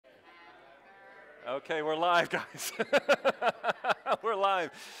Okay, we're live, guys. We're live.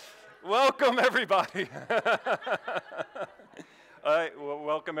 Welcome, everybody. All right, well,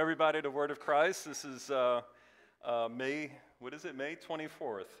 welcome, everybody, to Word of Christ. This is May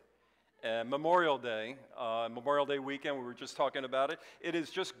 24th, and Memorial Day weekend. We were just talking about it. It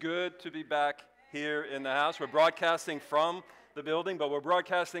is just good to be back here in the house. We're broadcasting from the building, but we're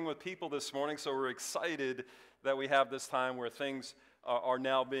broadcasting with people this morning, so we're excited that we have this time where things are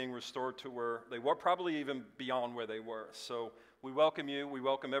now being restored to where they were, probably even beyond where they were. So we welcome you. We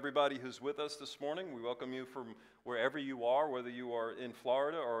welcome everybody who's with us this morning. We welcome you from wherever you are, whether you are in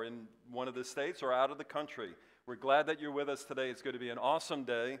Florida or in one of the states or out of the country. We're glad that you're with us today. It's going to be an awesome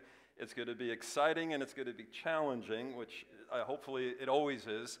day. It's going to be exciting and it's going to be challenging, which hopefully it always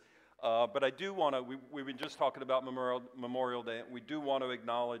is. But I do want to, we've been just talking about Memorial Day. We do want to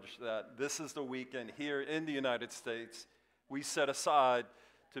acknowledge that this is the weekend here in the United States we set aside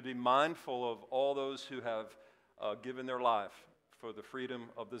to be mindful of all those who have given their life for the freedom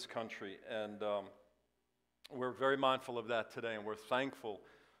of this country. And we're very mindful of that today, and we're thankful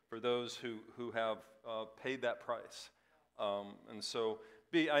for those who have paid that price. And so,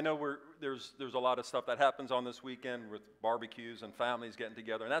 I know there's a lot of stuff that happens on this weekend with barbecues and families getting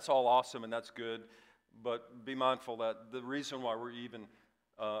together, and that's all awesome and that's good, but be mindful that the reason why we're even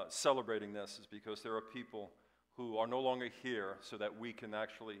celebrating this is because there are people who are no longer here so that we can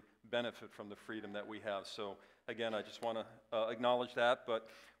actually benefit from the freedom that we have. So again, I just want to acknowledge that, but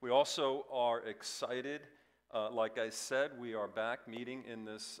we also are excited. Like I said, we are back meeting in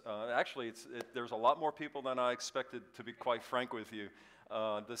this, there's a lot more people than I expected, to be quite frank with you,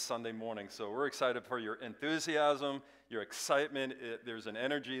 this Sunday morning. So we're excited for your enthusiasm, your excitement. There's an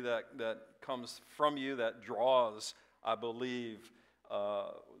energy that comes from you that draws, I believe,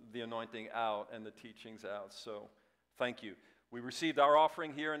 the anointing out and the teachings out. So thank you. We received our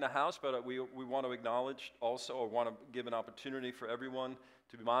offering here in the house, but we want to acknowledge also, or want to give an opportunity for everyone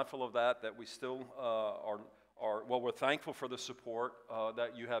to be mindful of that we still we're thankful for the support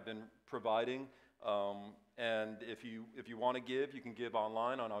that you have been providing. And if you want to give, you can give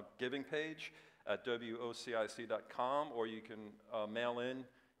online on our giving page at WOCIC.com, or you can mail in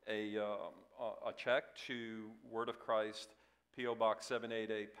a check to Word of Christ, P.O. Box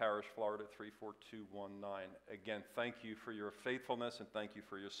 788, Parish, Florida 34219. Again, thank you for your faithfulness and thank you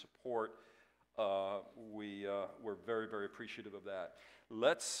for your support. We're very, very appreciative of that.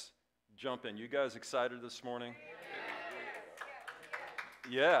 Let's jump in. You guys excited this morning?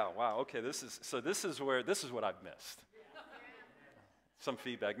 Yeah, wow, okay, this is what I've missed. Some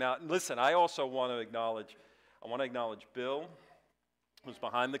feedback. Now, listen, I also want to acknowledge Bill, who's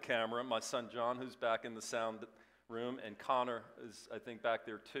behind the camera, my son John, who's back in the sound room, and Connor is, I think, back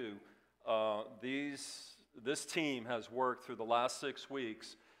there too. This team has worked through the last 6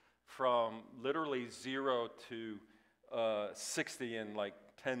 weeks from literally 0 to 60 in like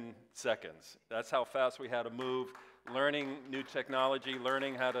 10 seconds. That's how fast we had to move, learning new technology,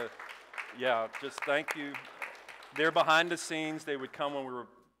 learning how to, just thank you. They're behind the scenes. They would come when we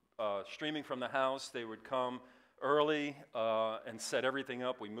were streaming from the house. They would come early and set everything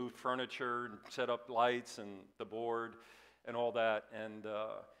up. We moved furniture and set up lights and the board and all that.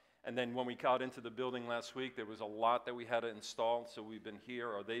 And then when we got into the building last week, there was a lot that we had to install. So we've been here,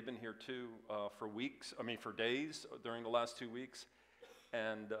 or they've been here too, for days during the last 2 weeks.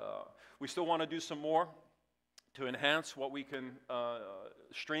 And we still want to do some more to enhance what we can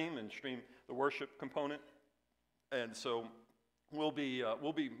stream the worship component. And so we'll be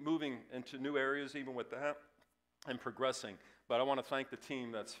moving into new areas even with that and progressing. But I want to thank the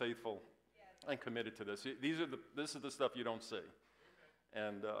team that's faithful and committed to this. This is the stuff you don't see.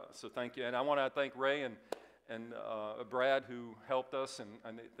 And so thank you. And I want to thank Ray and Brad, who helped us. And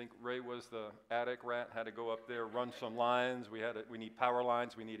I think Ray was the attic rat, had to go up there, run some lines. We need power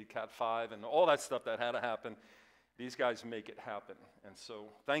lines. We needed Cat 5 and all that stuff that had to happen. These guys make it happen. And so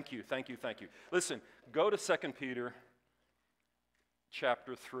thank you, thank you, thank you. Listen, go to 2 Peter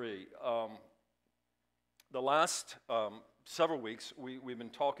chapter 3. The last several weeks, we've been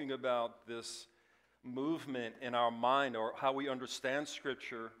talking about this movement in our mind, or how we understand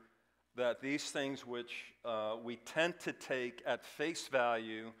Scripture, that these things which we tend to take at face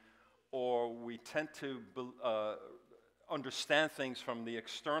value, or we tend to understand things from the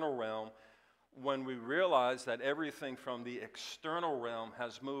external realm, when we realize that everything from the external realm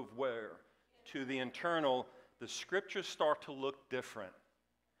has moved where? To the internal, the Scriptures start to look different.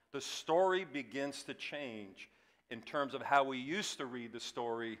 The story begins to change in terms of how we used to read the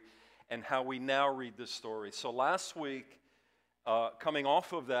story and how we now read the story. So last week, coming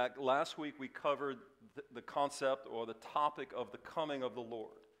off of that, last week we covered the concept or the topic of the coming of the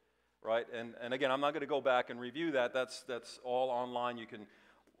Lord. right? And again, I'm not going to go back and review that. That's all online. You can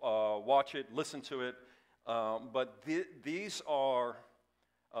watch it, listen to it. But these are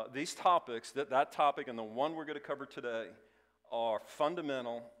these topics, that topic and the one we're going to cover today, are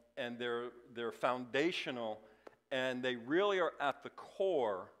fundamental, and they're foundational, and they really are at the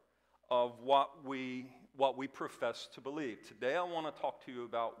core of what we profess to believe. Today I want to talk to you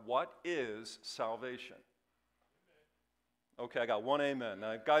about what is salvation. Okay, I got one amen.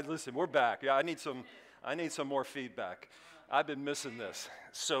 Now, guys, listen, we're back. Yeah, I need some more feedback. I've been missing this.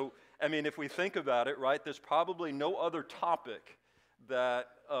 So, I mean, if we think about it, right, there's probably no other topic that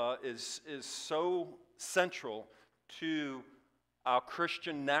is so central to our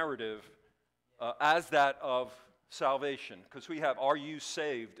Christian narrative as that of salvation. Because we have, are you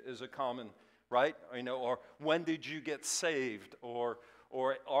saved, is a common, right? You know, or when did you get saved? Or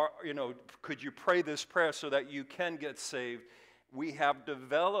you know, could you pray this prayer so that you can get saved? We have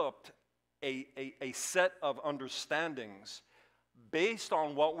developed a set of understandings based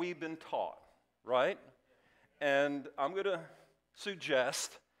on what we've been taught, right? And I'm going to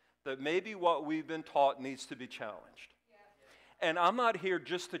suggest that maybe what we've been taught needs to be challenged. And I'm not here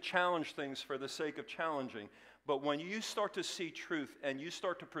just to challenge things for the sake of challenging, but when you start to see truth and you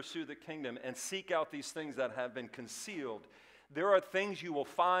start to pursue the kingdom and seek out these things that have been concealed, there are things you will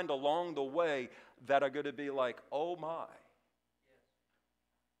find along the way that are going to be like, oh my,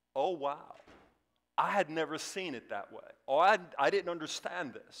 oh wow, I had never seen it that way. Or I didn't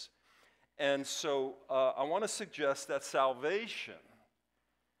understand this. And so I want to suggest that salvation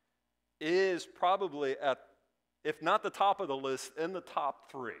is probably at, if not the top of the list, in the top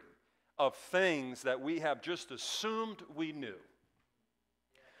 3 of things that we have just assumed we knew.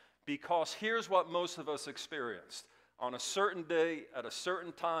 Because here's what most of us experienced. On a certain day, at a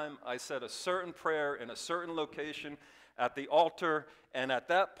certain time, I said a certain prayer in a certain location at the altar, and at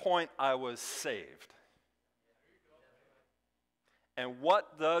that point, I was saved. And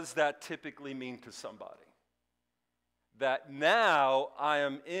what does that typically mean to somebody? That now I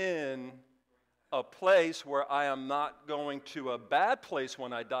am in a place where I am not going to a bad place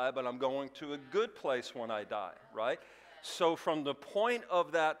when I die, but I'm going to a good place when I die, right? So from the point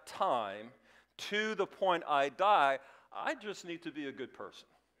of that time to the point I die, I just need to be a good person.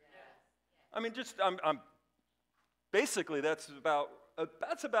 I mean, I'm basically that's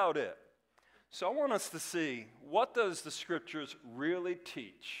about it. So I want us to see, what does the scriptures really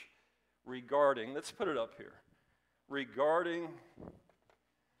teach regarding, let's put it up here, regarding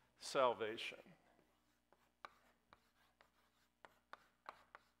salvation.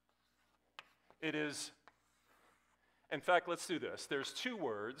 It is, in fact, let's do this. There's 2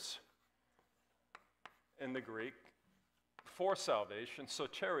 words in the Greek for salvation,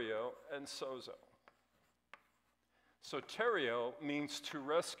 soterio and sozo. Soterio means to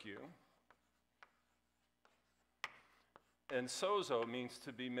rescue, and sozo means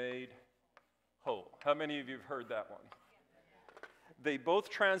to be made whole. How many of you have heard that one? They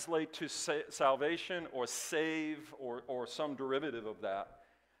both translate to salvation or save or some derivative of that.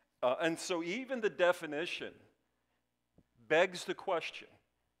 And so even the definition begs the question,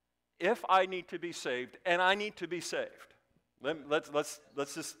 if I need to be saved, and I need to be saved, let's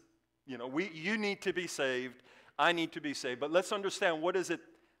just, you know, you need to be saved, I need to be saved, but let's understand, what is it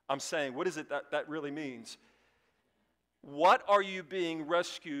I'm saying? What is it that really means? What are you being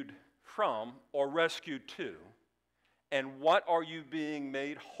rescued from or rescued to? And what are you being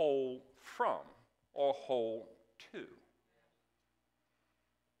made whole from or whole to?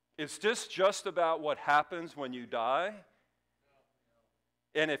 Is this just about what happens when you die?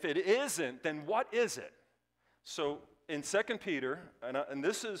 And if it isn't, then what is it? So in 2 Peter, and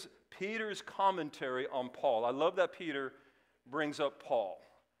this is Peter's commentary on Paul. I love that Peter brings up Paul,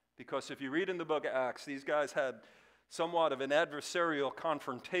 because if you read in the book of Acts, these guys had somewhat of an adversarial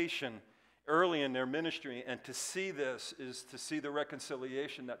confrontation early in their ministry, and to see this is to see the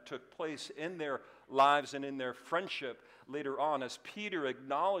reconciliation that took place in their lives and in their friendship later on, as Peter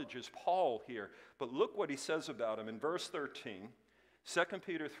acknowledges Paul here. But look what he says about him in verse 13, 2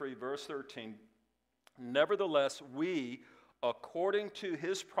 Peter 3, verse 13. Nevertheless, we, according to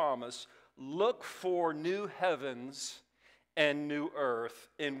his promise, look for new heavens and new earth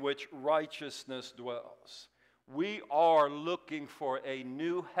in which righteousness dwells. We are looking for a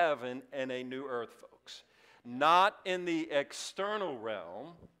new heaven and a new earth, folks. Not in the external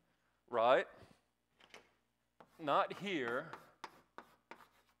realm, right? Not here.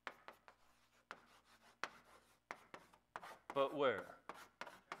 But where?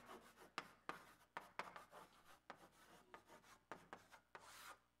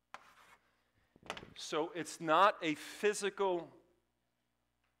 So it's not a physical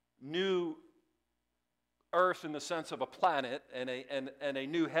new earth in the sense of a planet and a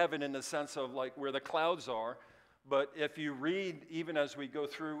new heaven in the sense of like where the clouds are. But if you read, even as we go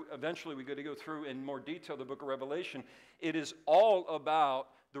through, eventually we're going to go through in more detail the book of Revelation, it is all about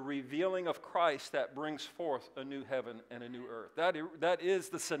the revealing of Christ that brings forth a new heaven and a new earth. That is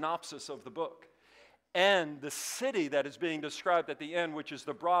the synopsis of the book. And the city that is being described at the end, which is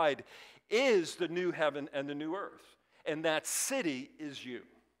the bride, is the new heaven and the new earth. And that city is you.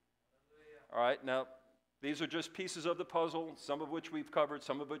 All right, now, these are just pieces of the puzzle, some of which we've covered,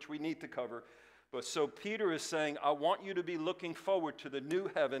 some of which we need to cover. But so Peter is saying, I want you to be looking forward to the new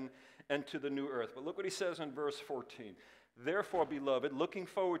heaven and to the new earth. But look what he says in verse 14. Therefore, beloved, looking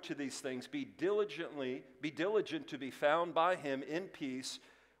forward to these things, be diligent to be found by him in peace,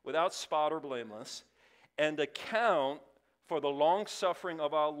 without spot or blameless, and account for the long suffering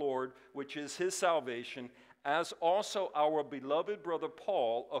of our Lord, which is his salvation, as also our beloved brother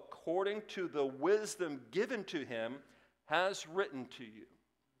Paul, according to the wisdom given to him, has written to you.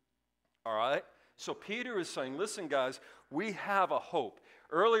 All right? So Peter is saying, listen, guys, we have a hope.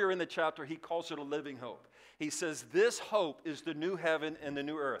 Earlier in the chapter, he calls it a living hope. He says this hope is the new heaven and the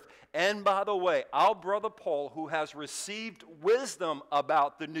new earth. And by the way, our brother Paul, who has received wisdom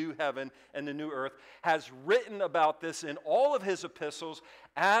about the new heaven and the new earth, has written about this in all of his epistles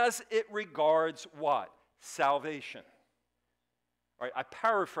as it regards what? Salvation. All right, I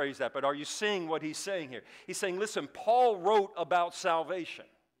paraphrase that, but are you seeing what he's saying here? He's saying, listen, Paul wrote about salvation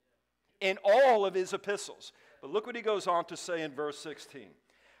in all of his epistles. But look what he goes on to say in verse 16.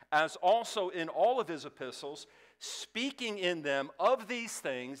 As also in all of his epistles, speaking in them of these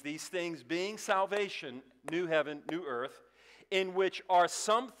things being salvation, new heaven, new earth, in which are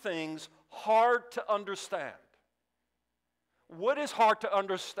some things hard to understand. What is hard to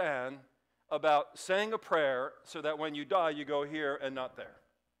understand about saying a prayer so that when you die, you go here and not there?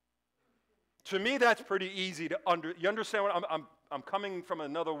 To me, that's pretty easy to you understand what I'm coming from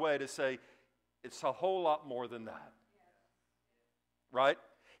another way to say it's a whole lot more than that. Right?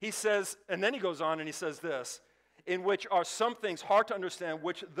 He says, and then he goes on and he says this, in which are some things hard to understand,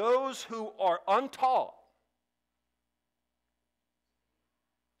 which those who are untaught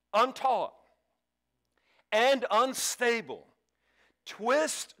and unstable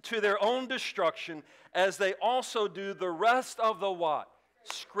twist to their own destruction, as they also do the rest of the what?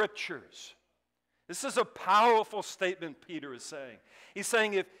 Scriptures. This is a powerful statement Peter is saying. He's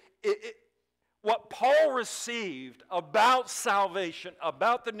saying what Paul received about salvation,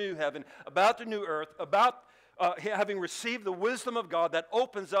 about the new heaven, about the new earth, about having received the wisdom of God that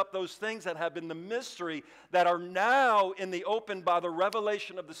opens up those things that have been the mystery that are now in the open by the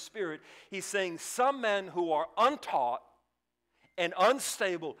revelation of the Spirit. He's saying some men who are untaught and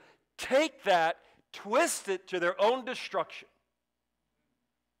unstable take that, twist it to their own destruction.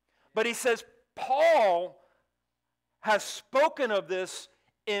 But he says Paul has spoken of this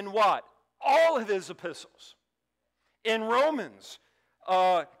in what? All of his epistles. In Romans,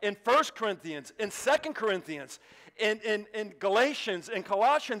 in 1 Corinthians, in 2 Corinthians, in Galatians, in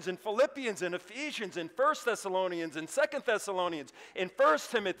Colossians, in Philippians, in Ephesians, in 1 Thessalonians, in 2 Thessalonians, in 1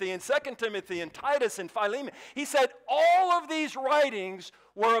 Timothy, in 2 Timothy, in Titus, in Philemon. He said all of these writings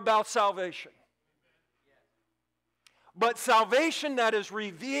were about salvation. But salvation that is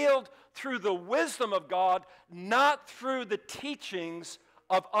revealed through the wisdom of God, not through the teachings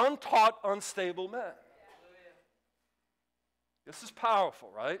of untaught, unstable men. This is powerful,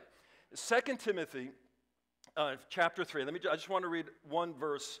 right? 2 Timothy chapter 3. I just want to read one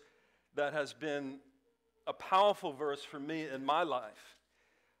verse that has been a powerful verse for me in my life,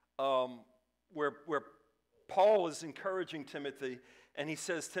 where Paul is encouraging Timothy, and he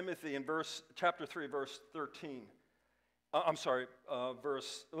says, Timothy, in chapter 3, verse 13. Let's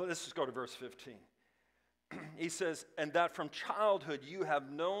just go to verse 15. He says, and that from childhood you have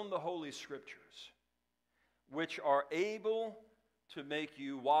known the Holy Scriptures, which are able to make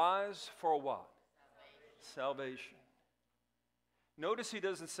you wise for what? Salvation. Notice he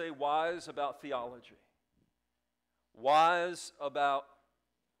doesn't say wise about theology. Wise about,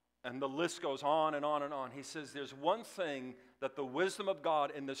 and the list goes on and on and on. He says there's one thing that the wisdom of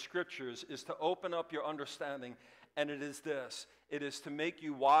God in the Scriptures is to open up your understanding, and it is this. It is to make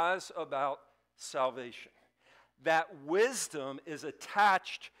you wise about salvation. That wisdom is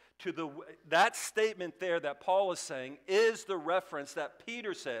attached to that statement there that Paul is saying is the reference that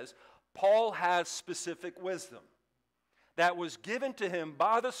Peter says Paul has specific wisdom that was given to him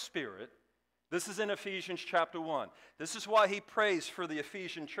by the Spirit. This is in Ephesians chapter 1. This is why he prays for the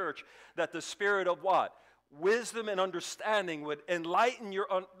Ephesian church, that the Spirit of what? Wisdom and understanding would enlighten your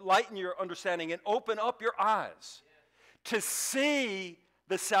understanding and open up your eyes to see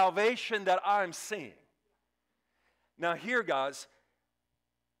the salvation that I'm seeing. Now here, guys,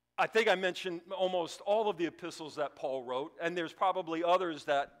 I think I mentioned almost all of the epistles that Paul wrote, and there's probably others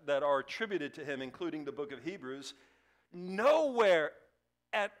that are attributed to him, including the book of Hebrews. Nowhere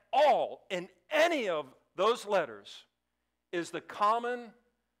at all in any of those letters is the common,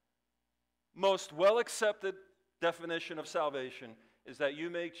 most well-accepted definition of salvation is that you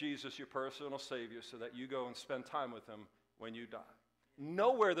make Jesus your personal Savior so that you go and spend time with him when you die.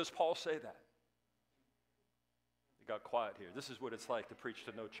 Nowhere does Paul say that. It got quiet here. This is what it's like to preach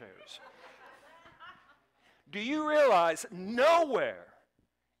to no chairs. Do you realize nowhere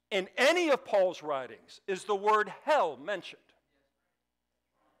in any of Paul's writings is the word hell mentioned?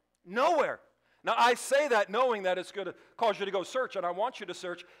 Nowhere. Now, I say that knowing that it's going to cause you to go search, and I want you to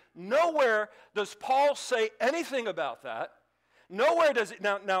search. Nowhere does Paul say anything about that. Nowhere does it.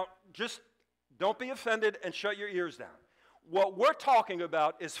 Now, just don't be offended and shut your ears down. What we're talking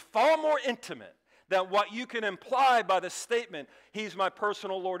about is far more intimate than what you can imply by the statement, he's my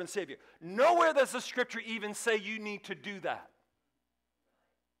personal Lord and Savior. Nowhere does the Scripture even say you need to do that.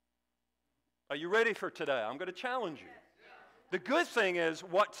 Are you ready for today? I'm going to challenge you. The good thing is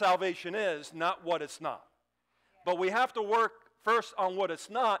what salvation is, not what it's not. But we have to work first on what it's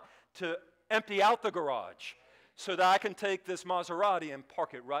not to empty out the garage so that I can take this Maserati and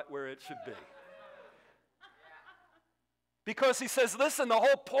park it right where it should be. Because he says, listen, the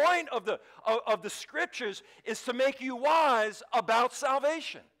whole point of the Scriptures is to make you wise about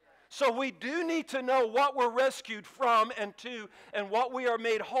salvation. So we do need to know what we're rescued from and to, and what we are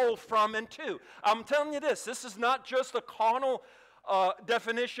made whole from and to. I'm telling you this is not just a carnal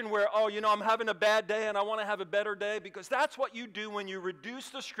definition where, oh, you know, I'm having a bad day and I want to have a better day, because that's what you do when you reduce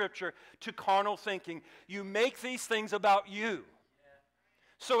the Scripture to carnal thinking. You make these things about you.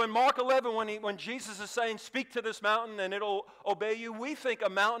 So in Mark 11, when Jesus is saying, speak to this mountain and it'll obey you, we think a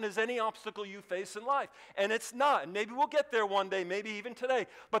mountain is any obstacle you face in life. And it's not. And maybe we'll get there one day, maybe even today.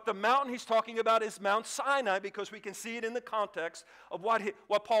 But the mountain he's talking about is Mount Sinai, because we can see it in the context of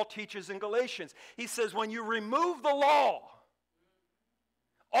what Paul teaches in Galatians. He says, when you remove the law,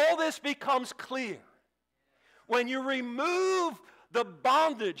 all this becomes clear. When you remove the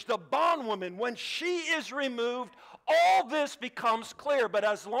bondage, the bondwoman, when she is removed, all this becomes clear. But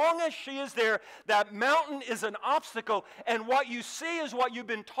as long as she is there, that mountain is an obstacle, and what you see is what you've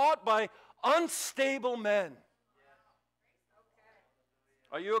been taught by unstable men.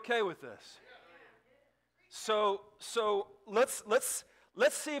 Are you okay with this? So let's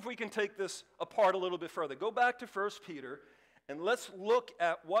see if we can take this apart a little bit further. Go back to 1 Peter, and let's look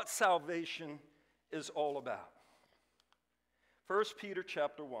at what salvation is all about. 1 Peter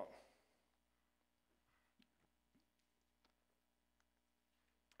chapter 1.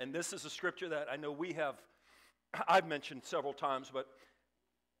 And this is a scripture that I know I've mentioned several times, but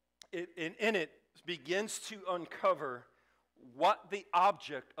in it begins to uncover what the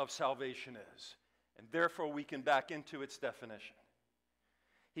object of salvation is. And therefore we can back into its definition.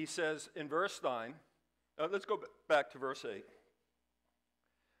 He says in verse 9, let's go back to verse 8.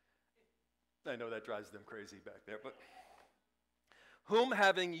 I know that drives them crazy back there, but whom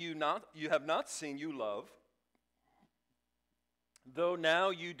having you have not seen, you love, though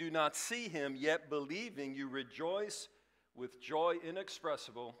now you do not see him, yet believing you rejoice with joy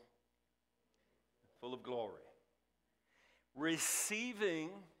inexpressible, full of glory.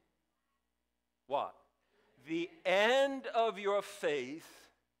 Receiving what? The end of your faith,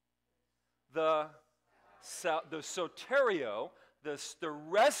 the soterio, the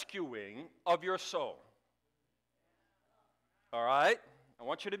rescuing of your soul. All right? I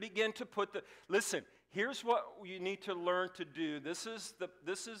want you to begin to listen, here's what you need to learn to do. This is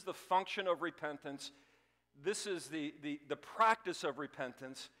the function of repentance. This is the practice of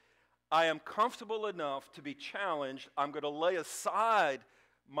repentance. I am comfortable enough to be challenged. I'm going to lay aside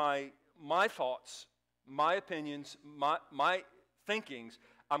my thoughts, my opinions, my thinkings.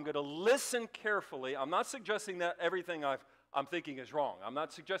 I'm going to listen carefully. I'm not suggesting that everything I'm thinking is wrong. I'm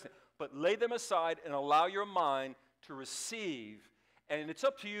not suggesting. But lay them aside and allow your mind to receive, and it's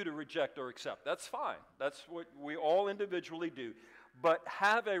up to you to reject or accept. That's fine. That's what we all individually do. But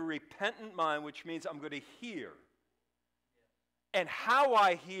have a repentant mind, which means I'm going to hear. And how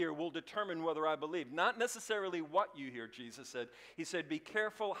I hear will determine whether I believe. Not necessarily what you hear, Jesus said. He said, be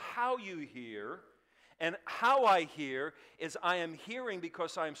careful how you hear. And how I hear is I am hearing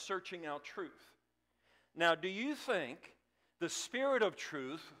because I am searching out truth. Now, do you think the Spirit of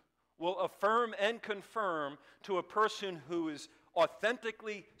truth will affirm and confirm to a person who is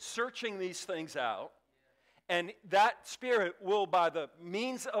authentically searching these things out, and that Spirit will, by the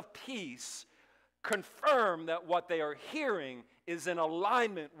means of peace, confirm that what they are hearing is in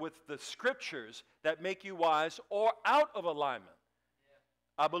alignment with the Scriptures that make you wise or out of alignment.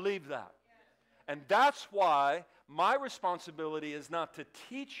 I believe that. And that's why my responsibility is not to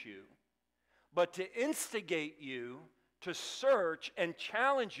teach you, but to instigate you to search and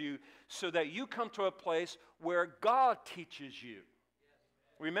challenge you so that you come to a place where God teaches you.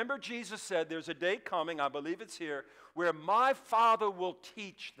 Remember, Jesus said, there's a day coming, I believe it's here, where my Father will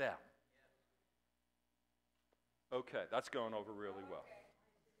teach them. Okay, that's going over really well.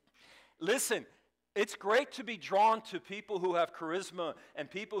 Listen, it's great to be drawn to people who have charisma and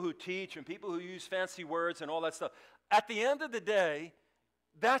people who teach and people who use fancy words and all that stuff. At the end of the day,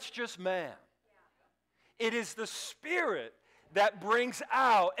 that's just man. It is the Spirit that brings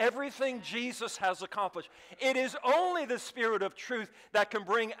out everything Jesus has accomplished. It is only the Spirit of truth that can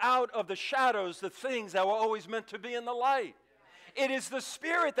bring out of the shadows the things that were always meant to be in the light. It is the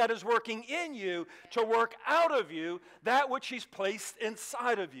Spirit that is working in you to work out of you that which He's placed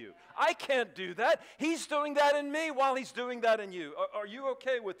inside of you. I can't do that. He's doing that in me while He's doing that in you. Are you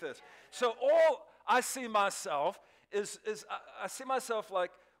okay with this? So all I see myself is I see myself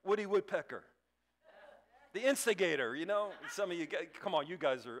like Woody Woodpecker. The instigator, you know. Some of you guys, come on, you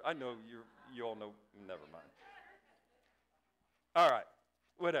guys are, I know you all know, never mind. All right,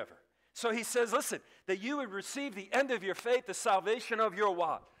 whatever. So he says, listen, that you would receive the end of your faith, the salvation of your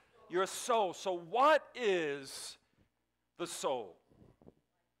what? Your soul. So what is the soul?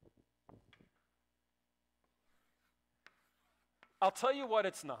 I'll tell you what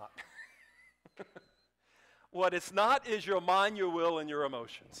it's not. What it's not is your mind, your will, and your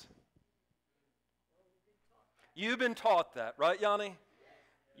emotions. You've been taught that, right, Yanni?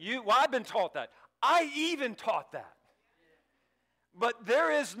 Well, I've been taught that. I even taught that. But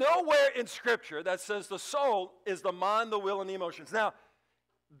there is nowhere in Scripture that says the soul is the mind, the will, and the emotions. Now,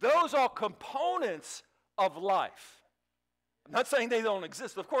 those are components of life. I'm not saying they don't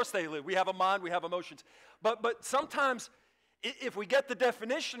exist. Of course they live. We have a mind, we have emotions. But sometimes, if we get the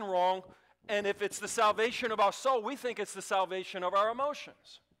definition wrong, and if it's the salvation of our soul, we think it's the salvation of our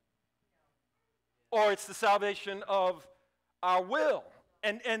emotions. Or it's the salvation of our will.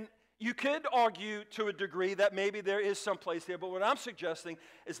 And you could argue to a degree that maybe there is some place there, but what I'm suggesting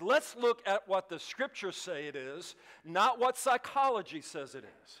is let's look at what the Scriptures say it is, not what psychology says it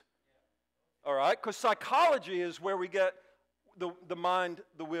is. All right? Because psychology is where we get the mind,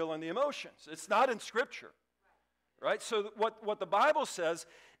 the will, and the emotions. It's not in Scripture. Right? So what the Bible says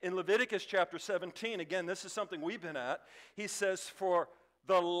in Leviticus chapter 17, again, this is something we've been at, he says, for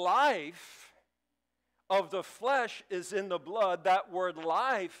the life of the flesh is in the blood. That word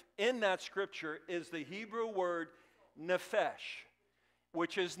life in that scripture is the Hebrew word nephesh,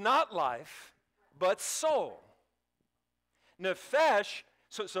 which is not life, but soul. Nephesh,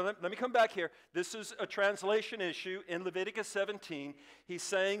 so let me come back here. This is a translation issue in Leviticus 17. He's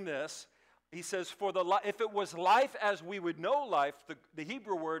saying this. He says, if it was life as we would know life, the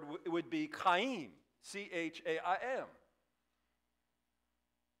Hebrew word would be chaim, C-H-A-I-M.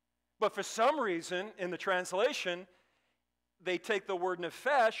 But for some reason, in the translation, they take the word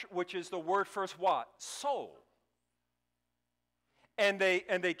nephesh, which is the word for what? Soul. And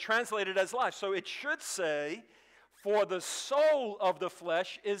they translate it as life. So it should say, for the soul of the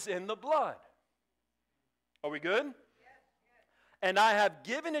flesh is in the blood. Are we good? Yes. And I have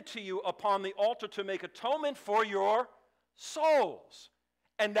given it to you upon the altar to make atonement for your souls.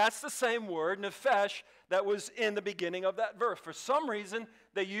 And that's the same word, nephesh, that was in the beginning of that verse. For some reason,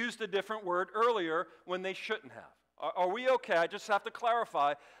 they used a different word earlier when they shouldn't have. Are we okay? I just have to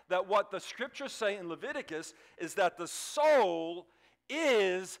clarify that what the Scriptures say in Leviticus is that the soul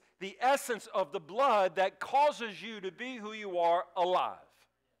is the essence of the blood that causes you to be who you are alive.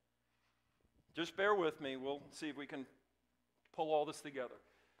 Just bear with me. We'll see if we can pull all this together.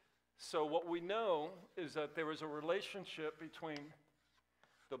 So what we know is that there is a relationship between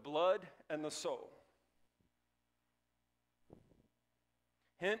the blood and the soul.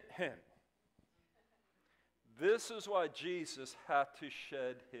 Hint, hint. This is why Jesus had to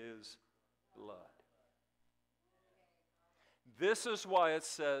shed his blood. This is why it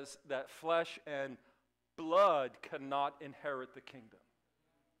says that flesh and blood cannot inherit the kingdom.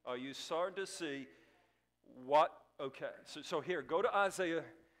 Are you starting to see what? Okay, so here, go to Isaiah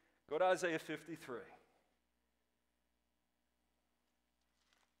 53.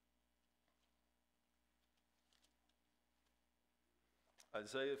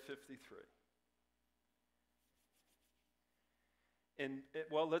 Isaiah 53.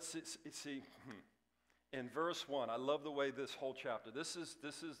 Let's see. In verse 1, I love the way this whole chapter, this is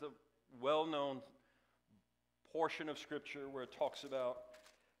the well-known portion of Scripture where it talks about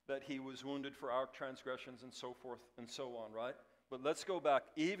that he was wounded for our transgressions and so forth and so on, right? But let's go back,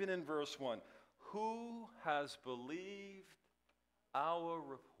 even in verse 1. Who has believed our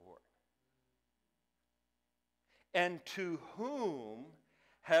report? And to whom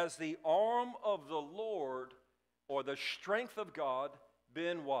has the arm of the Lord, or the strength of God,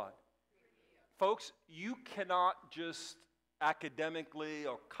 been what? Folks, you cannot just academically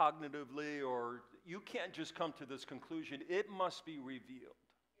or cognitively, or you can't just come to this conclusion. It must be revealed.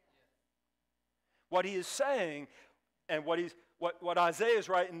 What he is saying, and what Isaiah is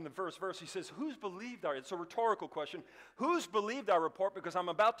writing in the first verse, he says, who's believed our, it's a rhetorical question, who's believed our report? Because I'm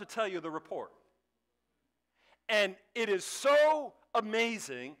about to tell you the report. And it is so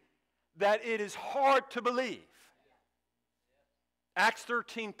amazing that it is hard to believe. Acts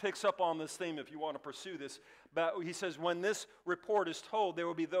 13 picks up on this theme if you want to pursue this. But he says, when this report is told, there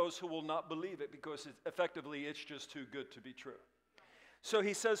will be those who will not believe it because effectively it's just too good to be true. So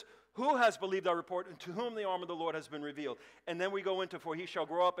he says, who has believed our report, and to whom the arm of the Lord has been revealed? And then we go into, for he shall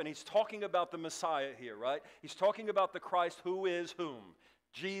grow up, and he's talking about the Messiah here, right? He's talking about the Christ who is whom?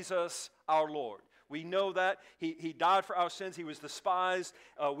 Jesus our Lord. We know that. He died for our sins. He was despised.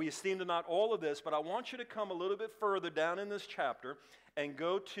 We esteemed him not. All of this. But I want you to come a little bit further down in this chapter and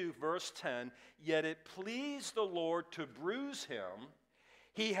go to verse 10. Yet it pleased the Lord to bruise him.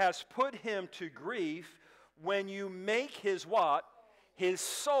 He has put him to grief when you make his what? His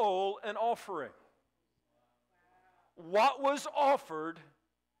soul an offering. What was offered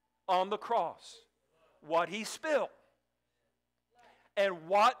on the cross? What he spilled. And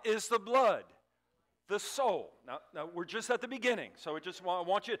what is the blood? The soul. Now we're just at the beginning, so I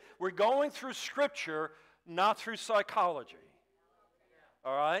want you, we're going through Scripture, not through psychology.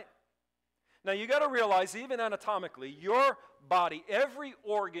 All right? Now you got to realize, even anatomically, your body, every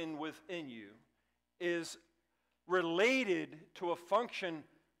organ within you is related to a function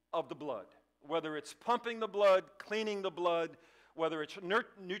of the blood. Whether it's pumping the blood, cleaning the blood, whether it's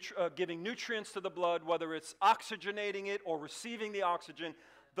giving nutrients to the blood, whether it's oxygenating it or receiving the oxygen,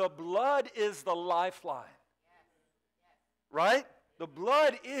 the blood is the lifeline. Right? The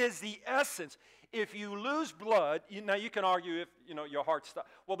blood is the essence. If you lose blood, now you can argue if your heart stops.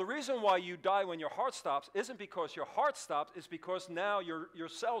 Well, the reason why you die when your heart stops isn't because your heart stops, it's because now your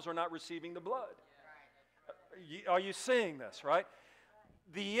cells are not receiving the blood. Are you seeing this, right?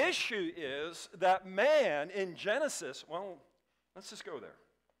 The issue is that man in Genesis, well, let's just go there.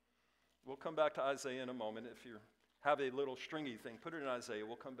 We'll come back to Isaiah in a moment. If you have a little stringy thing, put it in Isaiah.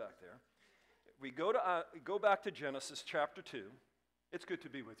 We'll come back there. We go back to Genesis chapter 2. It's good to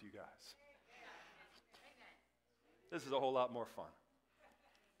be with you guys. This is a whole lot more fun.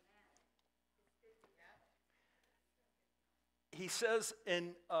 He says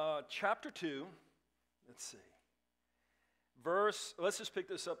in chapter 2, let's see. Let's just pick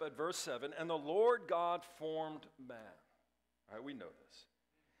this up at verse 7. And the Lord God formed man. All right, we know this.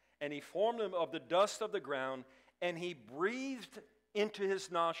 And he formed him of the dust of the ground, and he breathed into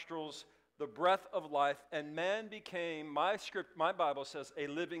his nostrils the breath of life, and man became, my Bible says, a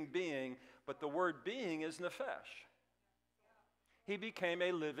living being, but the word being is nephesh. He became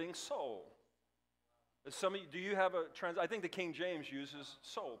a living soul. Some of you, do you have a I think the King James uses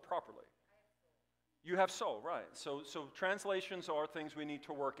soul properly. You have soul, right. So translations are things we need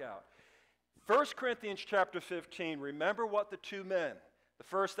to work out. 1 Corinthians chapter 15, remember what the two men, the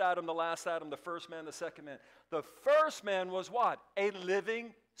first Adam, the last Adam, the first man, the second man. The first man was what? A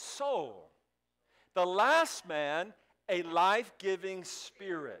living soul. The last man, a life-giving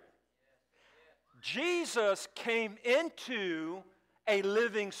spirit. Jesus came into a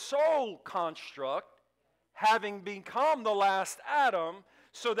living soul construct, having become the last Adam,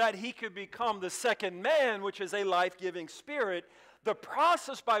 so that he could become the second man, which is a life-giving spirit. The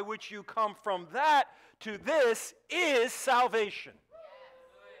process by which you come from that to this is salvation.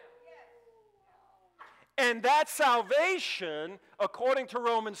 And that salvation, according to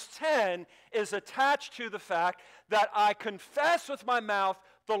Romans 10, is attached to the fact that I confess with my mouth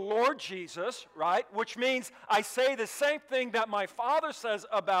the Lord Jesus, right? Which means I say the same thing that my Father says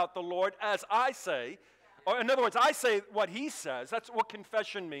about the Lord as I say. Or in other words, I say what he says. That's what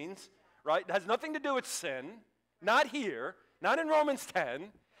confession means, right? It has nothing to do with sin. Not here. Not in Romans 10.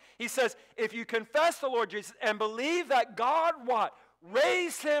 He says, if you confess the Lord Jesus and believe that God, what?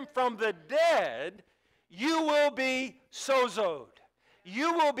 Raised him from the dead, you will be sozoed.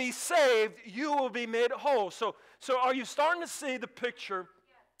 You will be saved. You will be made whole. So are you starting to see the picture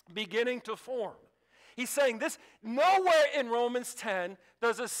beginning to form? He's saying this, nowhere in Romans 10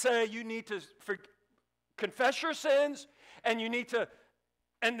 does it say you need to confess your sins, and you need to,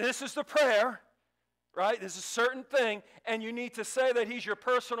 and this is the prayer, right? This is a certain thing, and you need to say that he's your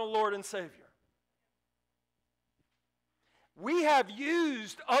personal Lord and Savior. We have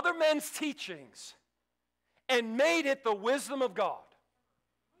used other men's teachings and made it the wisdom of God.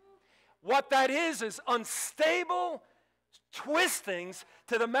 What that is unstable twistings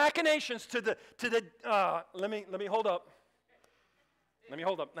to the machinations, let me hold up. Let me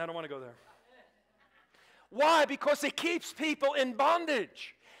hold up. I don't want to go there. Why? Because it keeps people in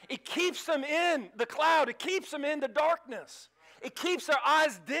bondage. It keeps them in the cloud. It keeps them in the darkness. It keeps their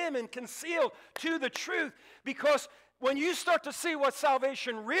eyes dim and concealed to the truth. Because when you start to see what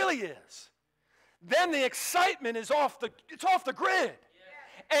salvation really is, then the excitement is off the grid.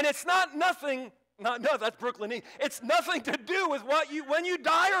 Yeah. And it's nothing, that's Brooklyn E. It's nothing to do with when you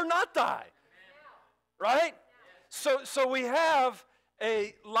die or not die. Yeah. Right? Yeah. So we have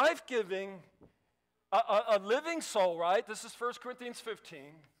a life-giving, a living soul, right? This is 1 Corinthians 15.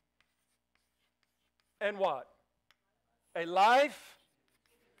 And what? A life.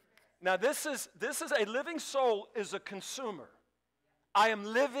 Now this is a living soul is a consumer. I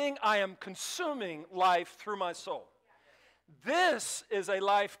am consuming life through my soul. This is a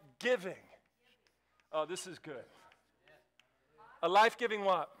life-giving. Oh, this is good. A life-giving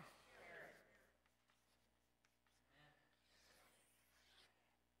what?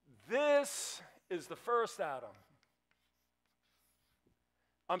 This is the first Adam.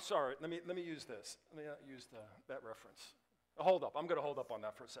 I'm sorry, let me use this. Let me not use that reference. Hold up, I'm going to hold up on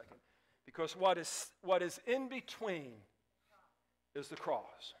that for a second. Because what is in between is the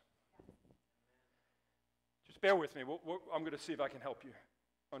cross. Just bear with me. I'm going to see if I can help you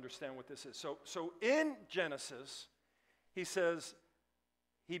understand what this is. So in Genesis, he says,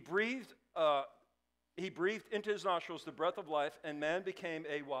 he breathed into his nostrils the breath of life, and man became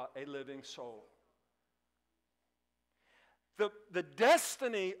a what? A living soul. The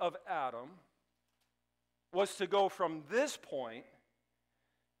destiny of Adam was to go from this point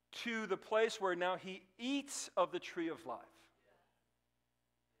to the place where now he eats of the tree of life.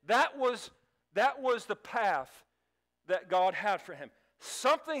 That was the path that God had for him.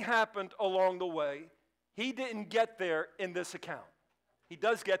 Something happened along the way. He didn't get there in this account. He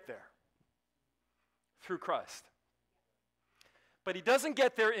does get there through Christ. But he doesn't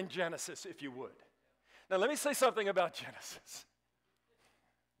get there in Genesis, if you would. Now, let me say something about Genesis.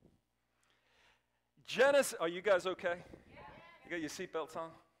 Are you guys okay? You got your seatbelts on?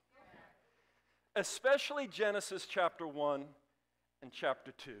 Especially Genesis chapter 1 and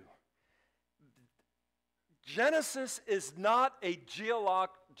chapter 2. Genesis is not a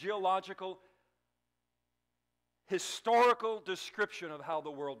geological, historical description of how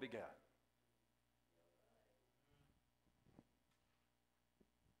the world began.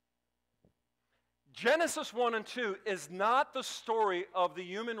 Genesis 1 and 2 is not the story of the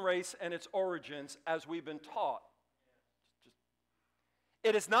human race and its origins as we've been taught.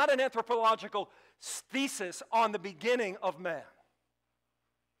 It is not an anthropological thesis on the beginning of man.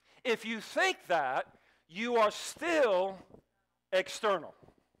 If you think that, you are still external.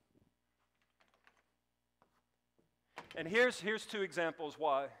 And here's two examples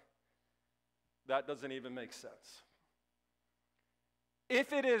why that doesn't even make sense.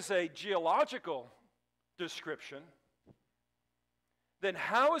 If it is a geological description, then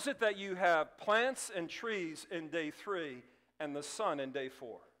how is it that you have plants and trees in day 3 and the sun in day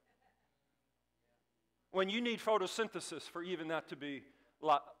 4? When you need photosynthesis for even that to be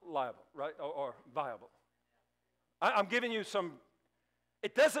liable, right, or viable. I'm giving you some,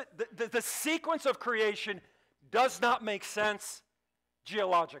 it doesn't, the sequence of creation does not make sense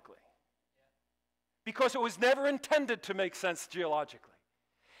geologically. Because it was never intended to make sense geologically.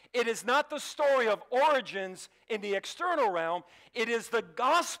 It is not the story of origins in the external realm. It is the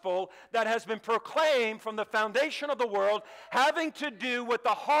gospel that has been proclaimed from the foundation of the world, having to do with the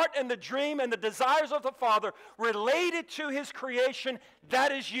heart and the dream and the desires of the Father related to his creation.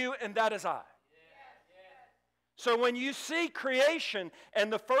 That is you and that is I. So when you see creation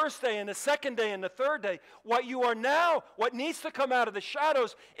and the first day and the second day and the third day, what needs to come out of the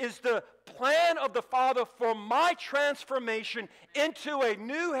shadows is the plan of the Father for my transformation into a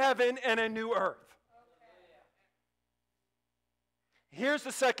new heaven and a new earth. Here's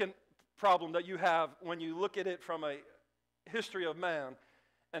the second problem that you have when you look at it from a history of man,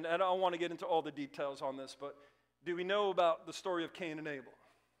 and I don't want to get into all the details on this, but do we know about the story of Cain and Abel?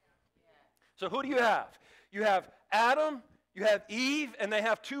 So who do you have? You have Adam, you have Eve, and they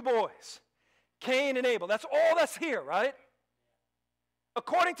have 2 boys, Cain and Abel. That's all that's here, right?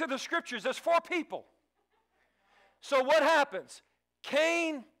 According to the scriptures, there's 4 people. So what happens?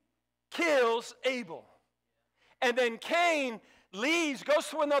 Cain kills Abel. And then Cain leaves, goes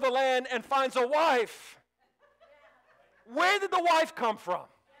to another land, and finds a wife. Where did the wife come from?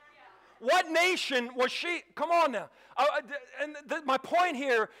 What nation was she? Come on now. My point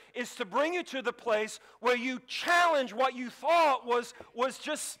here is to bring you to the place where you challenge what you thought was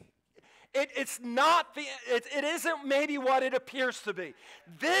just. It's not the. It isn't maybe what it appears to be.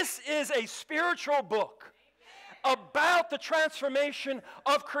 This is a spiritual book about the transformation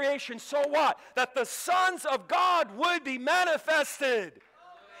of creation. So what? That the sons of God would be manifested.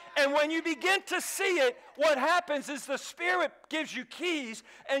 And when you begin to see it, what happens is the Spirit gives you keys,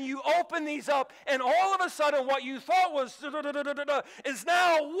 and you open these up, and all of a sudden what you thought was is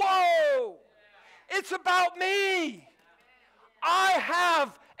now, whoa, it's about me. I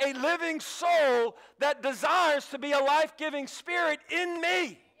have a living soul that desires to be a life-giving spirit in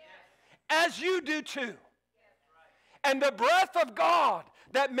me, as you do too. And the breath of God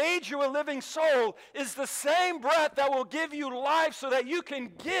that made you a living soul is the same breath that will give you life so that you can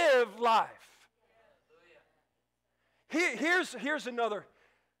give life. Here's another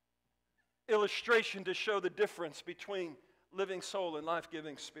illustration to show the difference between living soul and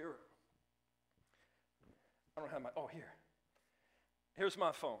life-giving spirit. I don't have my, here. Here's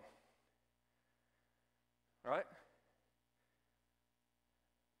my phone. Right?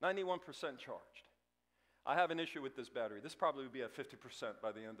 91% charged. I have an issue with this battery. This probably would be at 50%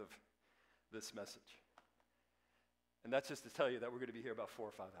 by the end of this message. And that's just to tell you that we're going to be here about 4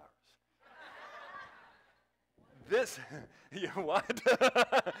 or 5 hours. What?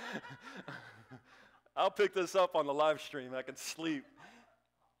 I'll pick this up on the live stream. I can sleep.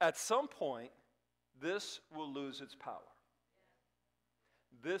 At some point, this will lose its power.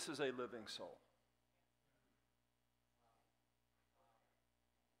 This is a living soul.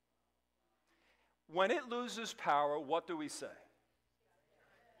 When it loses power, what do we say?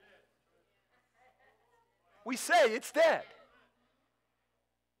 We say it's dead.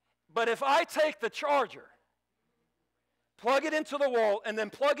 But if I take the charger, plug it into the wall, and then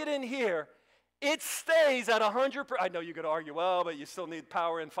plug it in here, it stays at 100%. I know you could argue, well, but you still need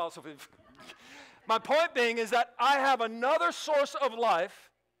power in fossil fuel. My point being is that I have another source of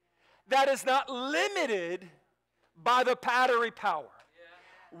life that is not limited by the battery power.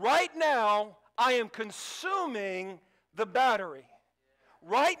 Right now, I am consuming the battery.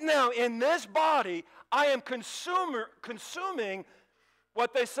 Right now, in this body, I am consuming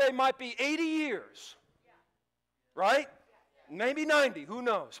what they say might be 80 years. Right? Maybe 90, who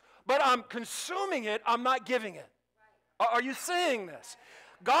knows? But I'm consuming it, I'm not giving it. Are you seeing this?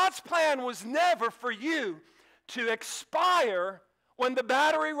 God's plan was never for you to expire when the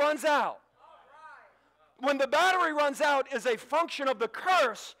battery runs out. When the battery runs out is a function of the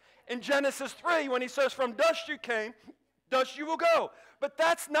curse in Genesis 3 when he says, from dust you came, dust you will go. But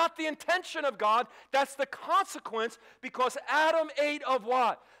that's not the intention of God. That's the consequence because Adam ate of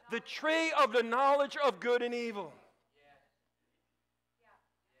what? The tree of the knowledge of good and evil.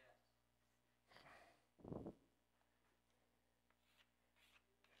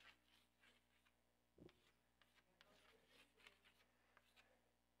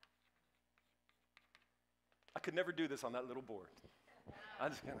 I could never do this on that little board.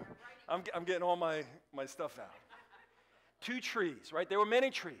 I'm getting all my stuff out. 2 trees, right? There were many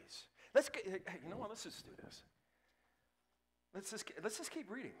trees. You know what? Let's just do this. Let's just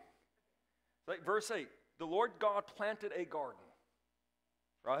keep reading. Like verse 8, the Lord God planted a garden,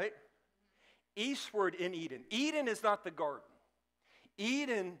 right? Eastward in Eden. Eden is not the garden.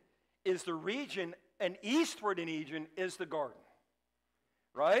 Eden is the region, and eastward in Eden is the garden,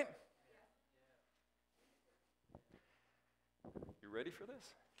 right? You ready for this?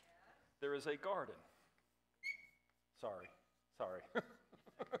 There is a garden. Sorry.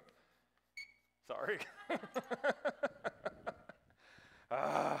 Sorry.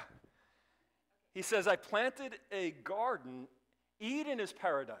 He says, I planted a garden. Eden is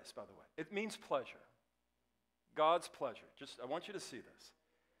paradise, by the way. It means pleasure. God's pleasure. I want you to see this.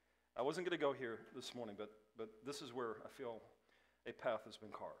 I wasn't going to go here this morning, but this is where I feel a path has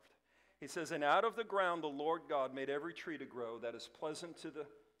been carved. He says, and out of the ground the Lord God made every tree to grow that is pleasant to the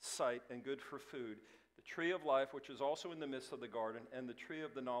sight and good for food, the tree of life, which is also in the midst of the garden, and the tree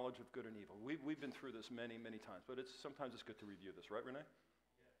of the knowledge of good and evil. We've been through this many, many times, but sometimes it's good to review this, right, Renee? Yeah.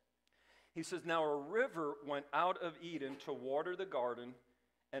 He says, now a river went out of Eden to water the garden,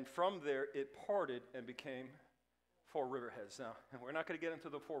 and from there it parted and became 4 riverheads. Now, we're not going to get into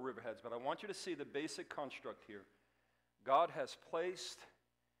the 4 riverheads, but I want you to see the basic construct here. God has placed,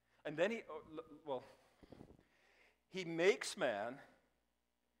 and then he makes man.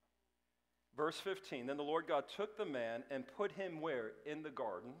 Verse 15, then the Lord God took the man and put him where? In the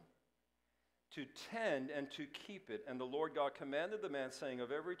garden, to tend and to keep it. And the Lord God commanded the man, saying,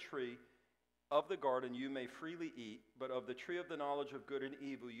 of every tree of the garden you may freely eat, but of the tree of the knowledge of good and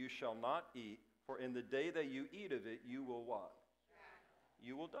evil you shall not eat, for in the day that you eat of it, you will what?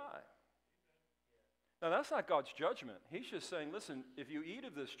 You will die. Now, that's not God's judgment. He's just saying, listen, if you eat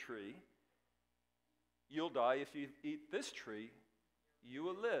of this tree, you'll die. If you eat this tree, you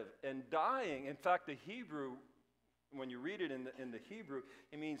will live. And dying, in fact, the Hebrew, when you read it in the Hebrew,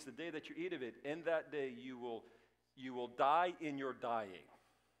 it means the day that you eat of it, in that day you will die in your dying.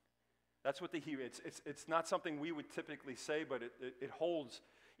 That's what the Hebrew, it's not something we would typically say, but it holds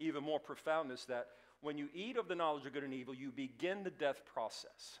even more profoundness that when you eat of the knowledge of good and evil, you begin the death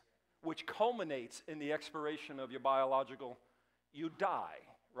process, which culminates in the expiration of your biological, you die,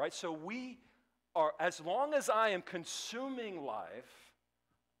 right? So we are, as long as I am consuming life,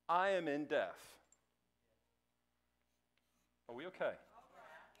 I am in death. Are we okay?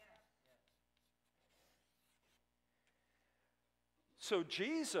 So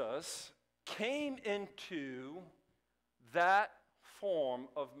Jesus came into that form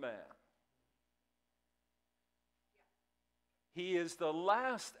of man. He is the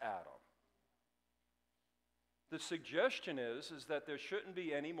last Adam. The suggestion is that there shouldn't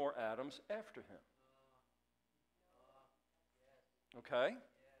be any more Adams after him. Okay?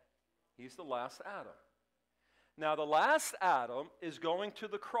 He's the last Adam. Now, the last Adam is going to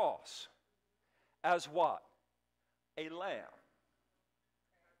the cross as what? A lamb.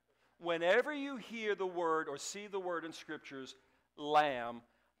 Whenever you hear the word or see the word in scriptures, lamb,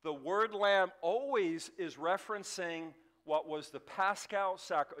 the word lamb always is referencing what was the Paschal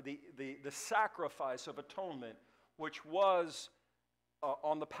the sacrifice of atonement, which was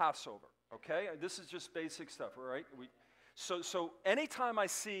on the Passover. Okay, this is just basic stuff, all right? So anytime I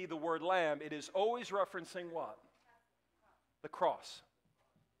see the word lamb, it is always referencing what? The cross.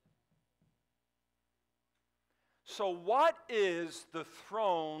 So what is the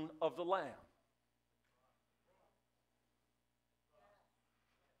throne of the Lamb?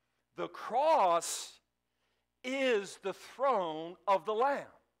 The cross is the throne of the Lamb.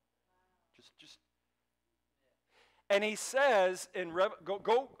 And he says in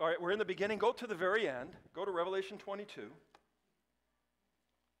all right, we're in the beginning, go to the very end, go to Revelation 22.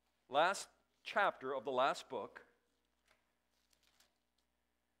 Last chapter of the last book.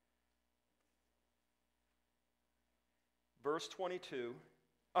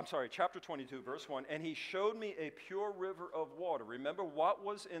 Chapter 22, verse 1. And he showed me a pure river of water. Remember what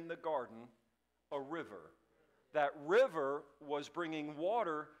was in the garden? A river. That river was bringing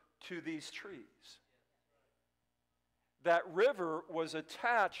water to these trees. That river was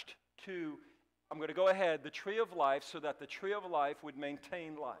attached to, I'm going to go ahead, the tree of life, so that the tree of life would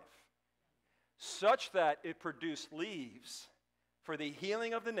maintain life, such that it produced leaves for the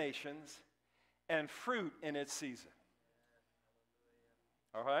healing of the nations and fruit in its season.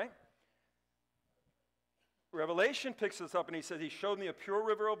 All right? Revelation picks this up and he says, he showed me a pure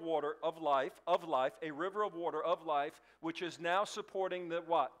river of water of life, a river of water of life, which is now supporting the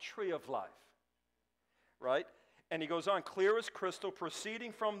what? Tree of life. Right? And he goes on, clear as crystal,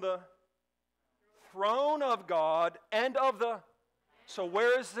 proceeding from the throne of God and of the... So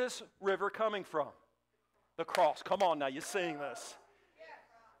where is this river coming from? The cross. Come on now, you're seeing this.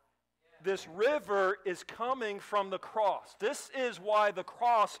 This river is coming from the cross. This is why the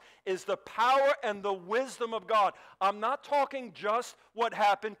cross is the power and the wisdom of God. I'm not talking just what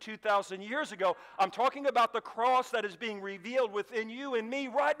happened 2,000 years ago. I'm talking about the cross that is being revealed within you and me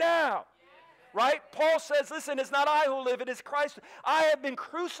right now. Right? Paul says, listen, it's not I who live, it is Christ. I have been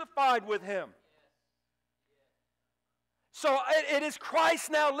crucified with him. So it is Christ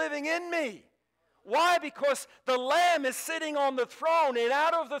now living in me. Why? Because the Lamb is sitting on the throne, and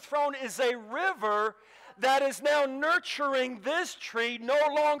out of the throne is a river that is now nurturing this tree, no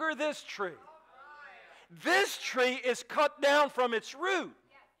longer this tree. This tree is cut down from its root.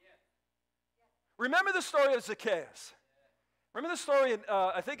 Remember the story of Zacchaeus. Remember the story,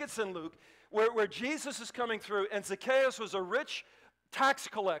 I think it's in Luke, where Jesus is coming through, and Zacchaeus was a rich tax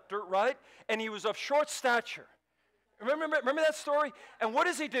collector, right? And he was of short stature. Remember that story? And what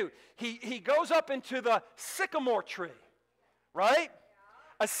does he do? He goes up into the sycamore tree, right?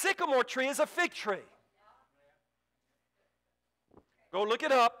 A sycamore tree is a fig tree. Go look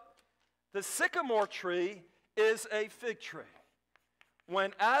it up. The sycamore tree is a fig tree.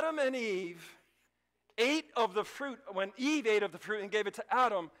 When Adam and Eve ate of the fruit, when Eve ate of the fruit and gave it to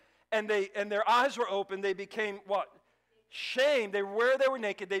Adam, and their eyes were open, they became what? Shamed. They were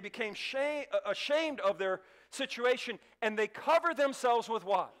naked. They became ashamed of their situation, and they covered themselves with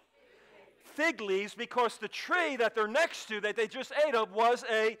what? Fig leaves, because the tree that they're next to, that they just ate of, was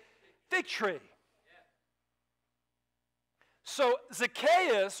a fig tree. So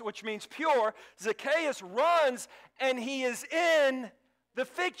Zacchaeus, which means pure, Zacchaeus runs and he is in the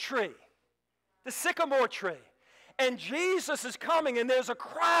fig tree, the sycamore tree. And Jesus is coming, and there's a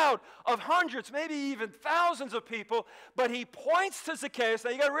crowd of hundreds, maybe even thousands of people, but he points to Zacchaeus. Now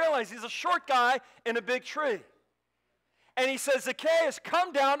you got to realize he's a short guy in a big tree. And he says, Zacchaeus,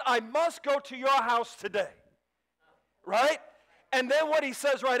 come down, I must go to your house today. Right? And then what he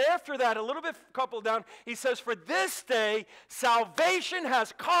says right after that, a little bit coupled down, he says, for this day salvation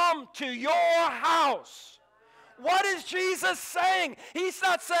has come to your house. What is Jesus saying? He's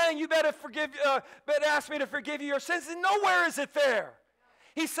not saying you better ask me to forgive you your sins. Nowhere is it there.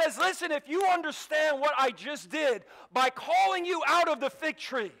 He says, listen, if you understand what I just did by calling you out of the fig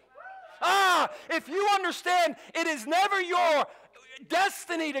tree, if you understand it is never your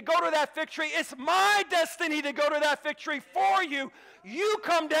destiny to go to that fig tree, it's my destiny to go to that fig tree for you. You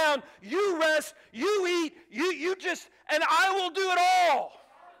come down, you rest, you eat, you just, and I will do it all.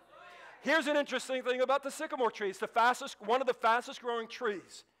 Here's an interesting thing about the sycamore tree. It's one of the fastest growing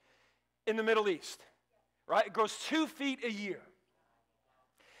trees in the Middle East, right? It grows 2 feet a year.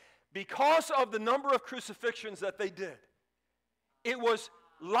 Because of the number of crucifixions that they did, it was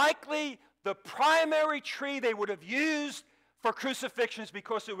likely the primary tree they would have used for crucifixions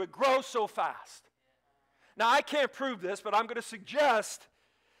because it would grow so fast. Now, I can't prove this, but I'm going to suggest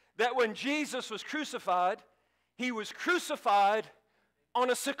that when Jesus was crucified, he was crucified on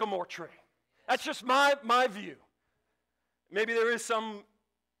a sycamore tree. That's just my view. Maybe there is some,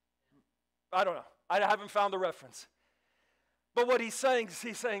 I don't know. I haven't found the reference. But what he's saying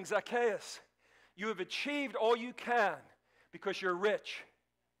is, Zacchaeus, you have achieved all you can because you're rich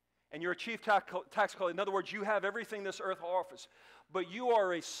and you're a chief tax collector. In other words, you have everything this earth offers. But you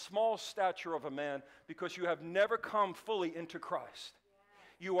are a small stature of a man because you have never come fully into Christ.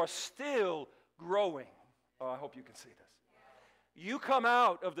 You are still growing. Oh, I hope you can see this. You come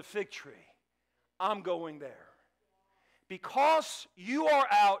out of the fig tree, I'm going there. Because you are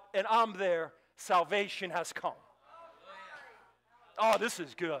out and I'm there, salvation has come. Oh, this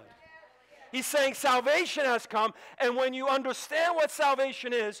is good. He's saying salvation has come, and when you understand what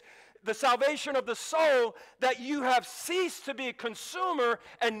salvation is, the salvation of the soul, that you have ceased to be a consumer,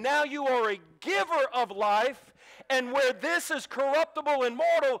 and now you are a giver of life. And where this is corruptible and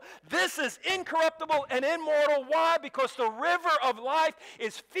mortal, this is incorruptible and immortal. Why? Because the river of life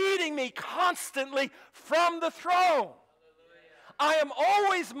is feeding me constantly from the throne. I am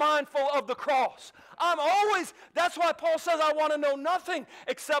always mindful of the cross. That's why Paul says, I want to know nothing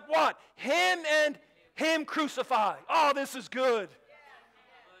except what? Him and him crucified. Oh, this is good.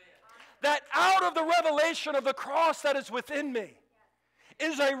 That out of the revelation of the cross that is within me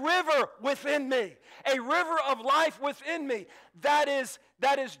is a river within me, a river of life within me that is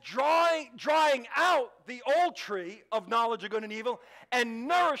drying out the old tree of knowledge of good and evil and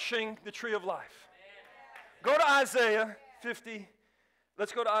nourishing the tree of life. Go to Isaiah 50.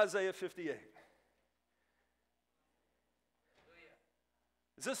 Let's go to Isaiah 58.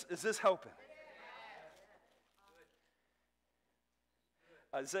 Is this helping?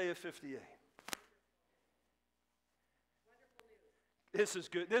 Isaiah 58. This is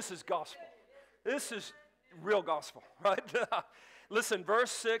good. This is gospel. This is real gospel, right? Listen,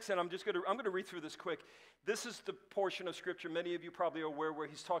 verse 6, and I'm going to read through this quick. This is the portion of Scripture many of you probably are aware where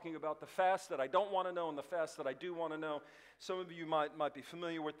he's talking about the fast that I don't want to know and the fast that I do want to know. Some of you might be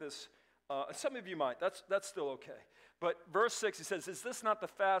familiar with this. Some of you might. That's still okay. But verse 6, he says, is this not the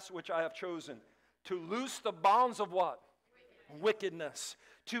fast which I have chosen? To loose the bonds of what? Wickedness.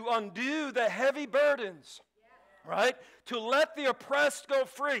 To undo the heavy burdens. Right? To let the oppressed go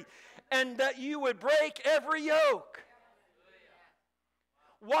free. And that you would break every yoke.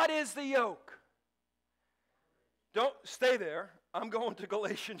 What is the yoke? Don't stay there. I'm going to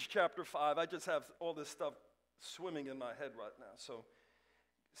Galatians chapter 5. I just have all this stuff swimming in my head right now. So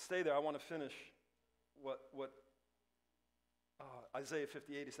stay there. I want to finish what Isaiah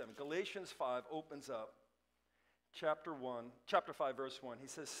 58:7. Galatians 5 opens up chapter 5, verse 1. He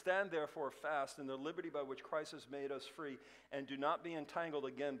says, stand therefore fast in the liberty by which Christ has made us free, and do not be entangled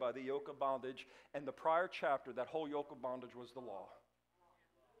again by the yoke of bondage. And the prior chapter, that whole yoke of bondage was the law.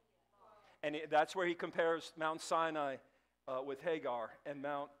 And that's where he compares Mount Sinai with Hagar and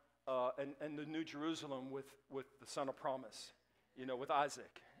and the New Jerusalem with the son of promise, with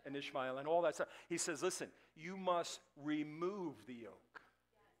Isaac and Ishmael and all that stuff. He says, listen, you must remove the yoke.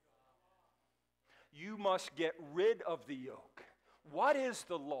 You must get rid of the yoke. What is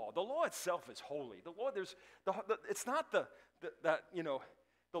the law? The law itself is holy. The law, it's not the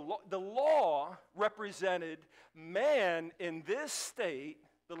law represented man in this state.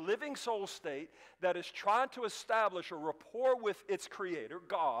 the living soul state that is trying to establish a rapport with its creator,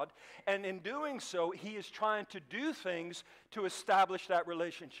 God, and in doing so, he is trying to do things to establish that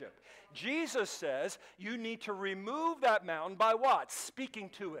relationship. Jesus says you need to remove that mountain by what? Speaking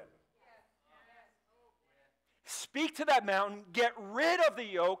to it. Speak to that mountain, get rid of the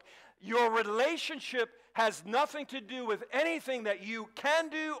yoke. Your relationship has nothing to do with anything that you can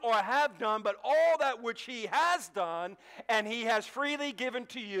do or have done, but all that which he has done and he has freely given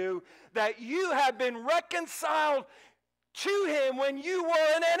to you, that you have been reconciled to him when you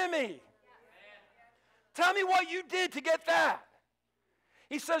were an enemy. Tell me what you did to get that.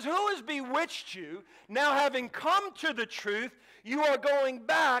 He says, who has bewitched you? Now having come to the truth, you are going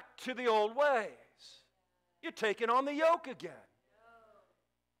back to the old ways. You're taking on the yoke again.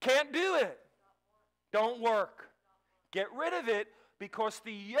 Can't do it. Don't work. Get rid of it because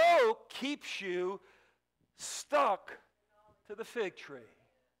the yoke keeps you stuck to the fig tree.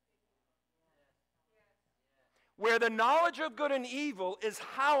 Where the knowledge of good and evil is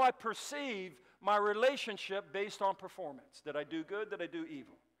how I perceive my relationship based on performance. Did I do good? Did I do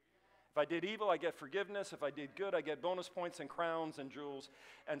evil? If I did evil, I get forgiveness. If I did good, I get bonus points and crowns and jewels.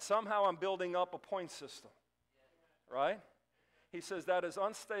 And somehow I'm building up a point system. Right? He says that is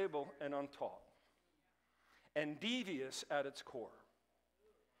unstable and untaught and devious at its core.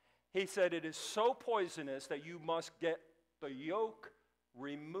 He said it is so poisonous that you must get the yoke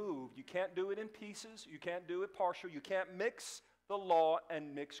removed. You can't do it in pieces. You can't do it partial. You can't mix the law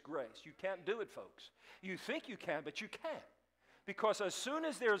and mix grace. You can't do it, folks. You think you can, but you can't. Because as soon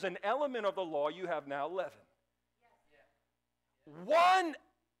as there's an element of the law, you have now leaven. One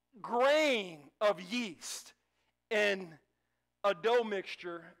grain of yeast in a dough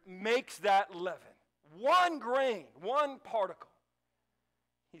mixture makes that leaven. One grain, one particle.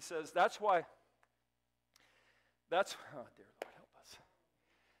 He says oh dear Lord, help us.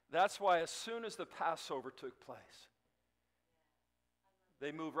 That's why as soon as the Passover took place,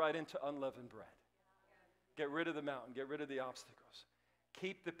 they moved right into unleavened bread. Get rid of the mountain, get rid of the obstacles.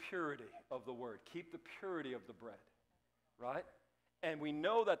 Keep the purity of the word. Keep the purity of the bread, right? And we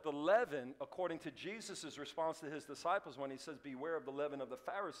know that the leaven, according to Jesus' response to his disciples when he says, beware of the leaven of the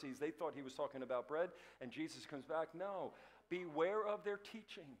Pharisees, they thought he was talking about bread, and Jesus comes back, no, beware of their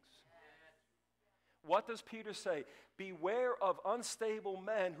teachings. What does Peter say? Beware of unstable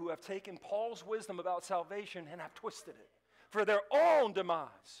men who have taken Paul's wisdom about salvation and have twisted it for their own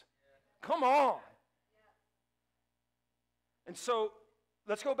demise. Come on. And so,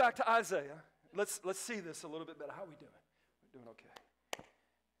 let's go back to Isaiah. Let's see this a little bit better. How are we doing? We're doing okay.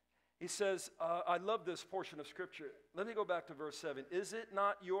 He says, I love this portion of Scripture. Let me go back to verse 7. Is it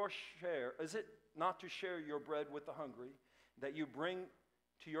not to share your bread with the hungry, that you bring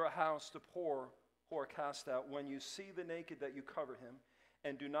to your house the poor who are cast out, when you see the naked that you cover him,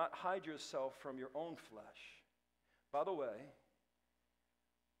 and do not hide yourself from your own flesh? By the way,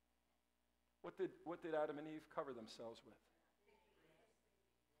 what did Adam and Eve cover themselves with?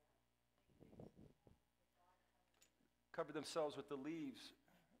 Covered themselves with the leaves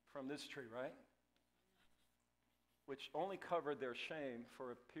from this tree, right? Which only covered their shame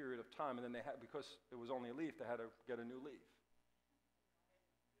for a period of time, and then because it was only a leaf, they had to get a new leaf.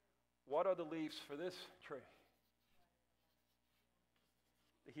 What are the leaves for this tree?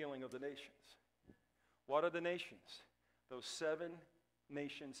 The healing of the nations. What are the nations? Those 7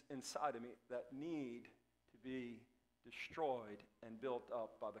 nations inside of me that need to be destroyed and built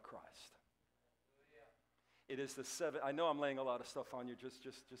up by the Christ. It is the 7, I know I'm laying a lot of stuff on you, just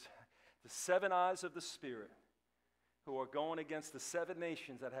the 7 eyes of the Spirit who are going against the 7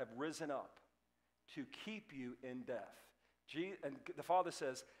 nations that have risen up to keep you in death. And the Father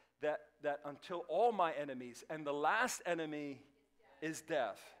says that until all my enemies, and the last enemy is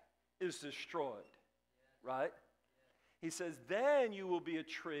death, is destroyed, right? He says, then you will be a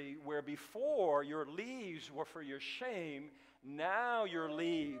tree where before your leaves were for your shame, now your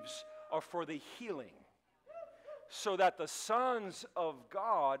leaves are for the healing. So that the sons of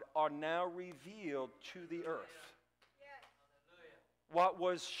God are now revealed to the earth. Yes. What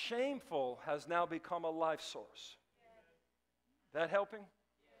was shameful has now become a life source. That helping? Yes.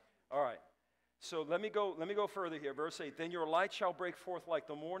 All right. So let me go further here. Verse 8, then your light shall break forth like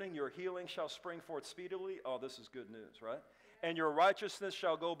the morning, your healing shall spring forth speedily. Oh, this is good news, right? And your righteousness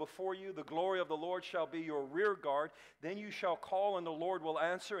shall go before you. The glory of the Lord shall be your rear guard. Then you shall call, and the Lord will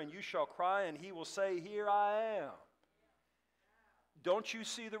answer, and you shall cry, and he will say, here I am. Don't you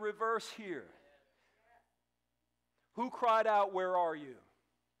see the reverse here? Who cried out, where are you?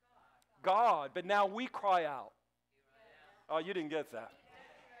 God. But now we cry out. Oh, you didn't get that.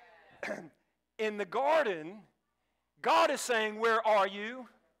 In the garden, God is saying, where are you?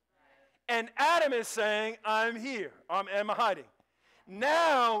 And Adam is saying, I'm here. I'm hiding.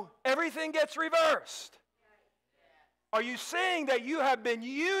 Now, everything gets reversed. Are you saying that you have been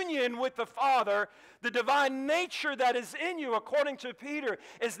union with the Father? The divine nature that is in you, according to Peter,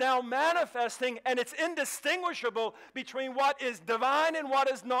 is now manifesting, and it's indistinguishable between what is divine and what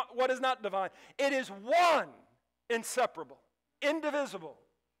is not divine. It is one, inseparable, indivisible.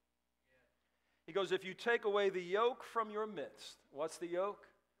 He goes, if you take away the yoke from your midst, what's the yoke?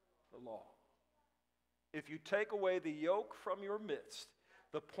 The law. If you take away the yoke from your midst,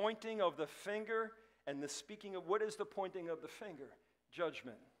 the pointing of the finger and the speaking of, what is the pointing of the finger?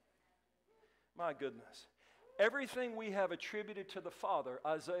 Judgment. My goodness. Everything we have attributed to the Father,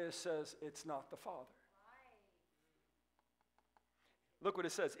 Isaiah says it's not the Father. Look what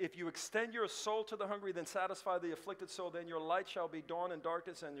it says. If you extend your soul to the hungry, then satisfy the afflicted soul, then your light shall be dawn and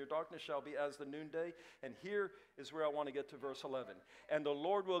darkness, and your darkness shall be as the noonday. And here is where I want to get to verse 11. And the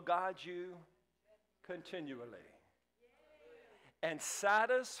Lord will guide you continually and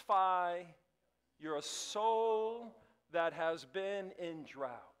satisfy your soul that has been in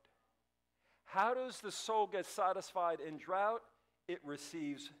drought. How does the soul get satisfied in drought? It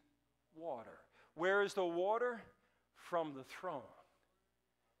receives water. Where is the water? From the throne.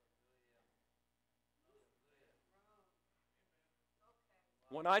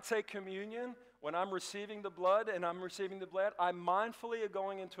 When I take communion, when I'm receiving the blood and I'm receiving the blood, I'm mindfully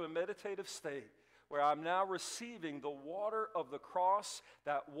going into a meditative state where I'm now receiving the water of the cross.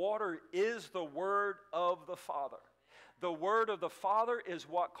 That water is the word of the Father. The word of the Father is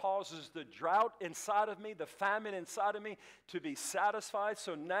what causes the drought inside of me, the famine inside of me to be satisfied.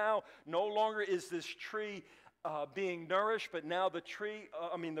 So now no longer is this tree being nourished, but now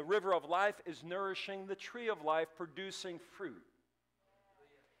the river of life is nourishing the tree of life, producing fruit.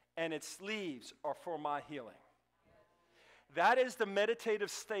 And its leaves are for my healing. That is the meditative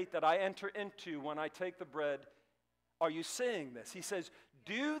state that I enter into when I take the bread. Are you seeing this? He says,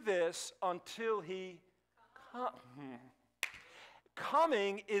 do this until he comes.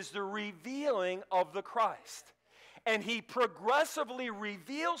 Coming is the revealing of the Christ. And he progressively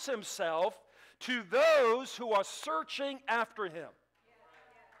reveals himself to those who are searching after him.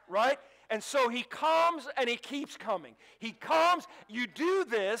 Right? And so he comes and he keeps coming. He comes, you do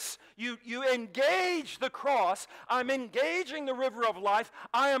this, you engage the cross. I'm engaging the river of life.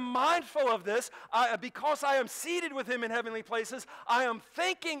 I am mindful of this. Because I am seated with him in heavenly places, I am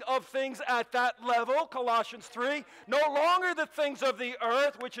thinking of things at that level, Colossians 3. No longer the things of the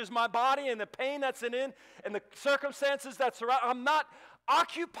earth, which is my body and the pain that's in it and the circumstances that surround. I'm not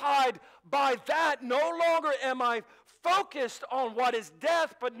occupied by that. No longer am I focused on what is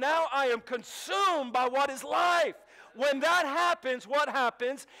death, but now I am consumed by what is life. When that happens, what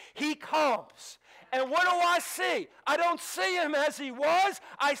happens? He comes. And what do I see? I don't see him as he was.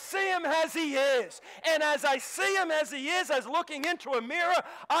 I see him as he is. And as I see him as he is, as looking into a mirror,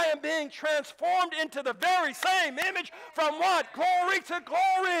 I am being transformed into the very same image from what? Glory to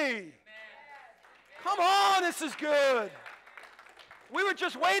glory. Come on, this is good. We were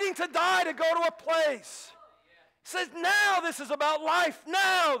just waiting to die to go to a place. It says now this is about life.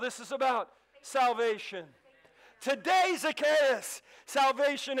 Now this is about salvation. Today, Zacchaeus,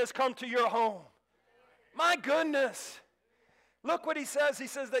 salvation has come to your home. My goodness. Look what he says. He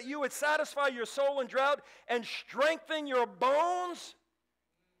says that you would satisfy your soul in drought and strengthen your bones,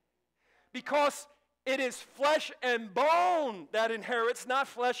 because it is flesh and bone that inherits, not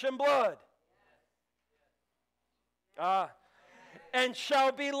flesh and blood. And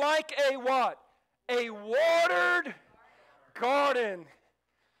shall be like a what? A watered garden.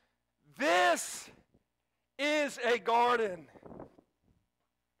 This is a garden.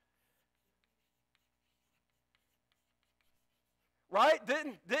 Right?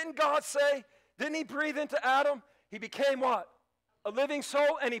 Didn't God say, didn't he breathe into Adam? He became what? A living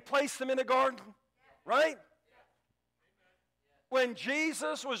soul, and he placed him in a garden. Right? When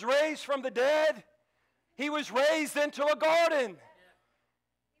Jesus was raised from the dead, he was raised into a garden.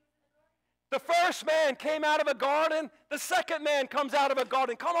 The first man came out of a garden. The second man comes out of a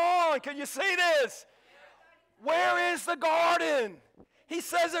garden. Come on, can you see this? Where is the garden? He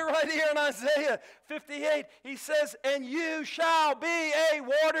says it right here in Isaiah 58. He says, and you shall be a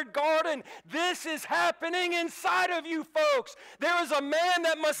watered garden. This is happening inside of you, folks. There is a man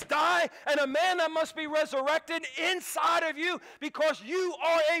that must die and a man that must be resurrected inside of you, because you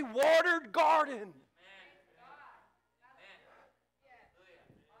are a watered garden.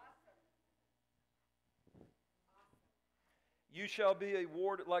 You shall be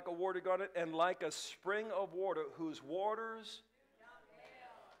like a watered garden, and like a spring of water, whose waters.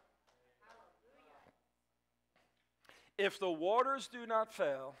 If the waters do not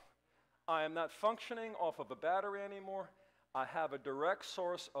fail, I am not functioning off of a battery anymore. I have a direct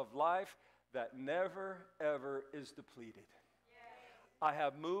source of life that never, ever is depleted. I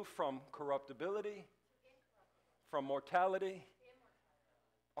have moved from corruptibility, from mortality.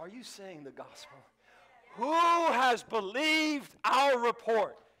 Are you saying the gospel? Who has believed our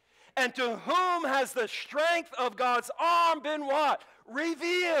report? And to whom has the strength of God's arm been what?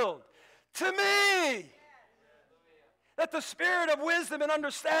 Revealed. To me. That the spirit of wisdom and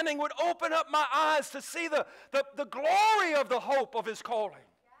understanding would open up my eyes to see the glory of the hope of his calling.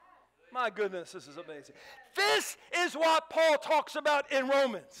 My goodness, this is amazing. This is what Paul talks about in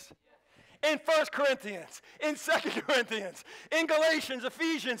Romans, in 1 Corinthians, in 2 Corinthians, in Galatians,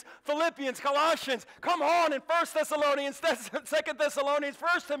 Ephesians, Philippians, Colossians. Come on, in 1 Thessalonians, 2 Thessalonians,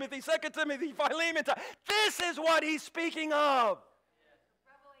 1 Timothy, 2 Timothy, Philemon. This is what he's speaking of.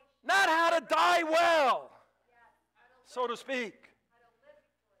 Not how to die well, so to speak.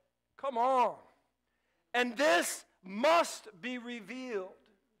 Come on. And this must be revealed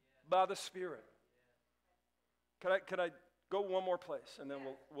by the Spirit. Can I go one more place, and then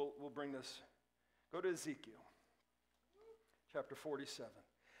we'll bring this. Go to Ezekiel, chapter 47.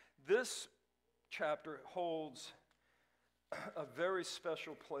 This chapter holds a very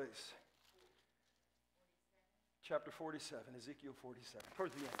special place. Chapter 47, Ezekiel 47,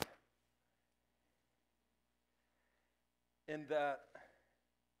 towards the end. In that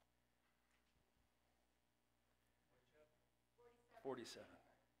 47.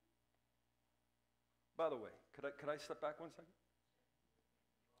 By the way, could I step back 1 second?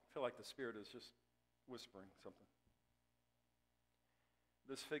 I feel like the Spirit is just whispering something.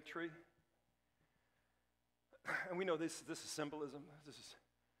 This fig tree, and we know this is symbolism, this is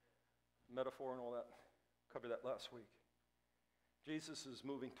metaphor and all that. Covered that last week. Jesus is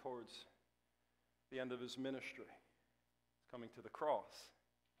moving towards the end of his ministry. He's coming to the cross.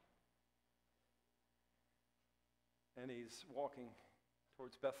 And he's walking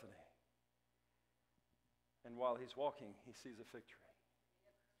towards Bethany. And while he's walking, he sees a fig tree.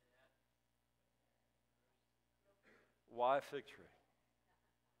 Why a fig tree?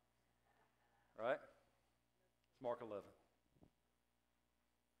 Right? It's Mark 11.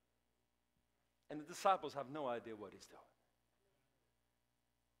 And the disciples have no idea what he's doing.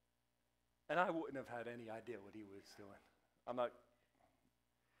 And I wouldn't have had any idea what he was doing.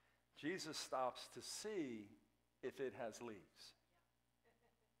 Jesus stops to see if it has leaves.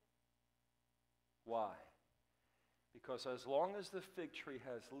 Why? Because as long as the fig tree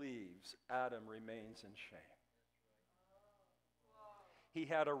has leaves, Adam remains in shame. He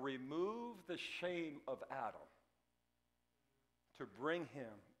had to remove the shame of Adam to bring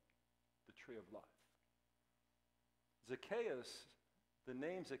him the tree of life. Zacchaeus, the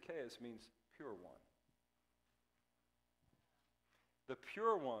name Zacchaeus means pure one. The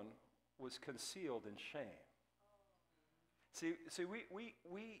pure one was concealed in shame. See,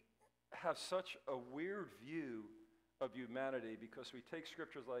 we have such a weird view of humanity because we take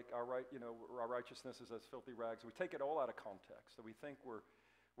scriptures like our righteousness is as filthy rags. We take it all out of context, and we think we're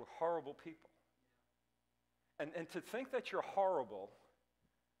horrible people. And to think that you're horrible,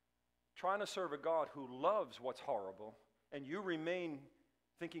 trying to serve a God who loves what's horrible, and you remain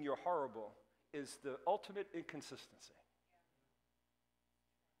thinking you're horrible, is the ultimate inconsistency.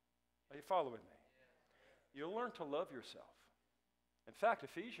 Are you following me? You'll learn to love yourself. In fact,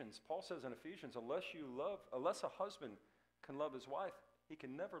 Paul says in Ephesians, unless a husband can love his wife, he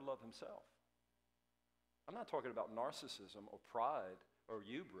can never love himself. I'm not talking about narcissism or pride or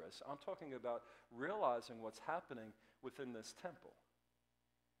hubris. I'm talking about realizing what's happening within this temple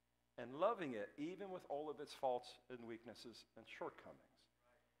and loving it even with all of its faults and weaknesses and shortcomings.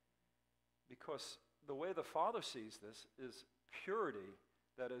 Because the way the Father sees this is purity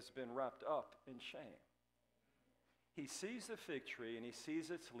that has been wrapped up in shame. He sees the fig tree and he sees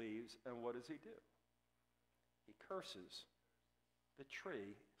its leaves, and what does he do? He curses the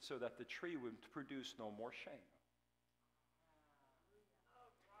tree so that the tree would produce no more shame.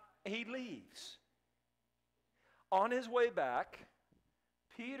 He leaves. On his way back,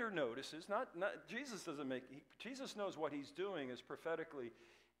 Peter notices, Jesus knows what he's doing is prophetically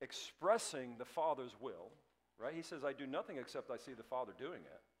expressing the Father's will, right? He says, I do nothing except I see the Father doing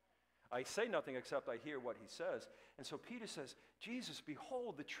it. I say nothing except I hear what he says. And so Peter says, Jesus,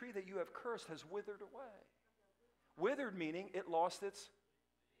 behold, the tree that you have cursed has withered away. Withered meaning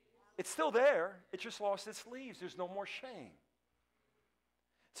it's still there, it just lost its leaves. There's no more shame.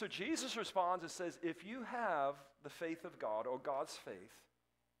 So Jesus responds and says, if you have the faith of God or God's faith,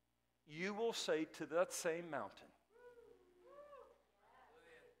 you will say to that same mountain,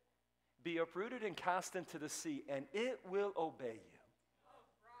 be uprooted and cast into the sea, and it will obey you.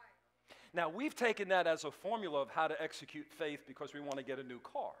 Now, we've taken that as a formula of how to execute faith because we want to get a new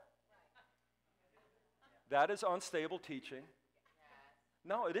car. That is unstable teaching.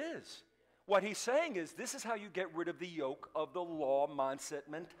 No, it is. What he's saying is this is how you get rid of the yoke of the law mindset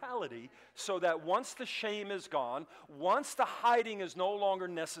mentality, so that once the shame is gone, once the hiding is no longer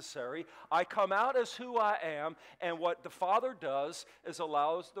necessary, I come out as who I am, and what the Father does is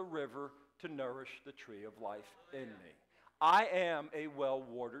allows the river to nourish the tree of life in me. I am a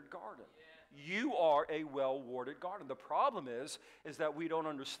well-watered garden. You are a well-watered garden. The problem is that we don't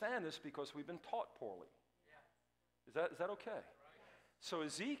understand this because we've been taught poorly. Is that okay? So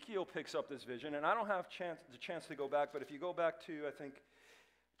Ezekiel picks up this vision, and I don't have the chance to go back, but if you go back to, I think,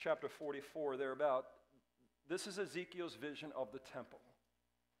 chapter 44, thereabout, this is Ezekiel's vision of the temple.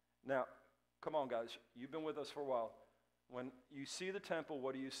 Now, come on, guys. You've been with us for a while. When you see the temple,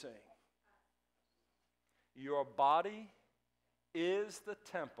 what are you saying? Your body is the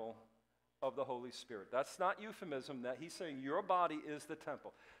temple of the Holy Spirit. That's not euphemism. That he's saying your body is the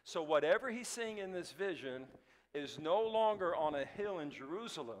temple. So whatever he's seeing in this vision is no longer on a hill in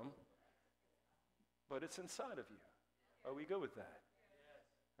Jerusalem, but it's inside of you. Are we good with that?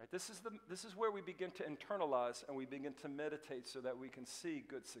 Right, this is where we begin to internalize and we begin to meditate so that we can see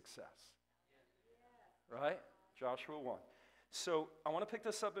good success. Right? Joshua 1. So I want to pick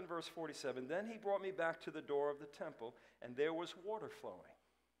this up in verse 47. Then he brought me back to the door of the temple, and there was water flowing.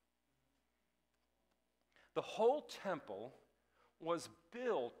 The whole temple was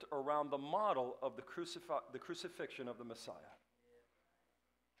built around the model of the crucifixion of the Messiah.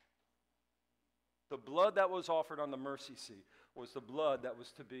 The blood that was offered on the mercy seat was the blood that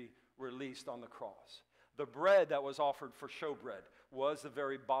was to be released on the cross. The bread that was offered for showbread was the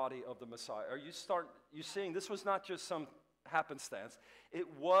very body of the Messiah. You seeing this was not just some happenstance. It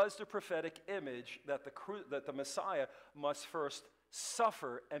was the prophetic image that the Messiah must first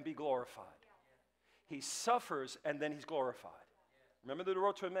suffer and be glorified. He suffers and then he's glorified. Remember the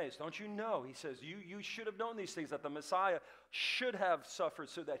road to Emmaus. Don't you know? He says, you should have known these things, that the Messiah should have suffered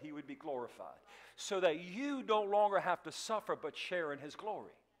so that he would be glorified. So that you no longer have to suffer but share in his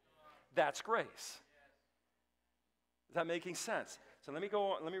glory. That's grace. Is that making sense? So let me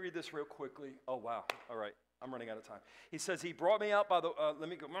go on. Let me read this real quickly. Oh, wow. All right. I'm running out of time. He says, he brought me out by the,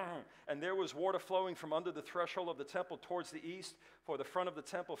 and there was water flowing from under the threshold of the temple towards the east, for the front of the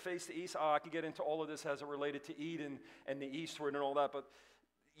temple faced the east. I can get into all of this as it related to Eden and the eastward and all that, but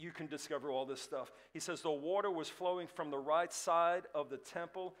you can discover all this stuff. He says, the water was flowing from the right side of the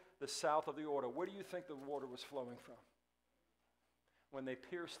temple, the south of the altar. Where do you think the water was flowing from? When they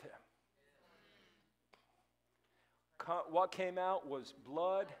pierced him. What came out was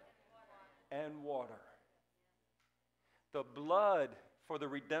blood and water. The blood for the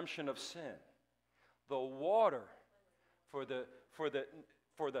redemption of sin. The water for the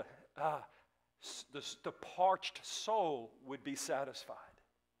parched soul would be satisfied.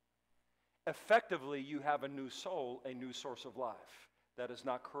 Effectively, you have a new soul, a new source of life that is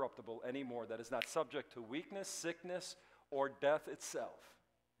not corruptible anymore, that is not subject to weakness, sickness, or death itself.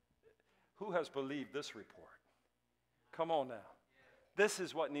 Who has believed this report? Come on now. This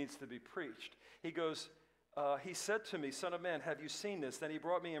is what needs to be preached. He goes, he said to me, Son of man, have you seen this? Then he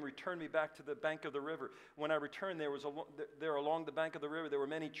brought me and returned me back to the bank of the river. When I returned, there along the bank of the river, there were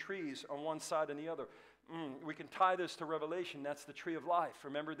many trees on one side and the other. We can tie this to Revelation. That's the tree of life.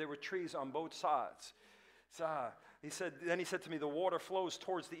 Remember, there were trees on both sides. Then he said to me, the water flows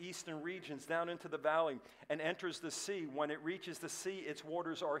towards the eastern regions down into the valley and enters the sea. When it reaches the sea, its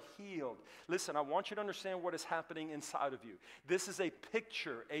waters are healed. Listen, I want you to understand what is happening inside of you. This is a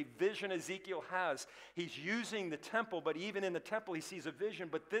picture, a vision Ezekiel has. He's using the temple, but even in the temple he sees a vision.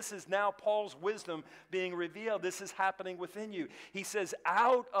 But this is now Paul's wisdom being revealed. This is happening within you. He says,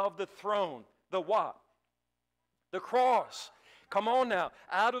 out of the throne, the what? The cross. Come on now.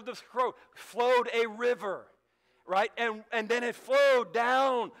 Out of the throat flowed a river, right? And then it flowed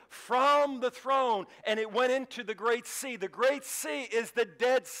down from the throne and it went into the great sea. The great sea is the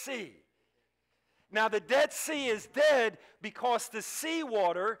Dead Sea. Now the Dead Sea is dead because the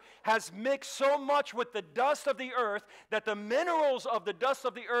seawater has mixed so much with the dust of the earth that the minerals of the dust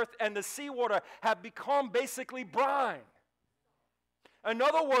of the earth and the seawater have become basically brine. In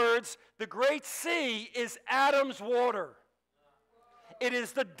other words, the great sea is Adam's water. It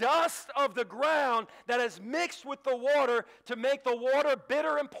is the dust of the ground that has mixed with the water to make the water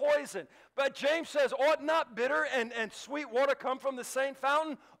bitter and poison. But James says, ought not bitter and sweet water come from the same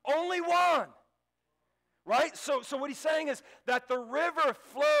fountain? Only one. Right? So what he's saying is that the river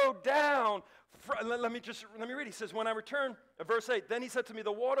flowed down Let me read. He says, when I return, verse 8, then he said to me,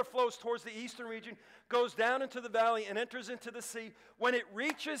 the water flows towards the eastern region, goes down into the valley, and enters into the sea. When it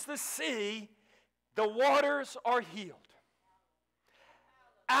reaches the sea, the waters are healed.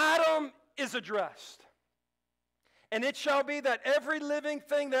 Adam is addressed. And it shall be that every living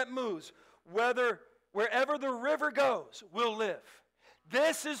thing that moves, wherever the river goes, will live.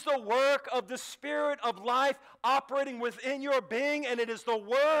 This is the work of the Spirit of life operating within your being, and it is the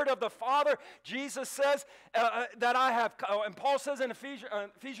word of the Father. Jesus says that I have, and Paul says in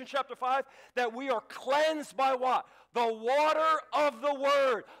Ephesians chapter 5, that we are cleansed by what? The water of the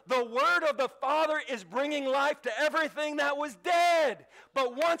Word. The Word of the Father is bringing life to everything that was dead.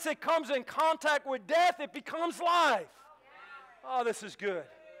 But once it comes in contact with death, it becomes life. Oh, this is good.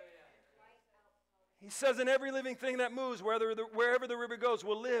 He says, in every living thing that moves, wherever the river goes,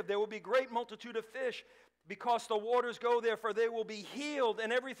 will live. There will be great multitude of fish, because the waters go there, for they will be healed,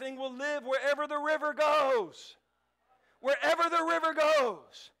 and everything will live wherever the river goes. Wherever the river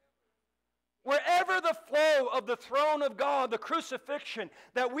goes. Wherever the flow of the throne of God, the crucifixion,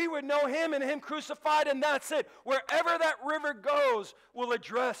 that we would know Him and Him crucified, and that's it. Wherever that river goes will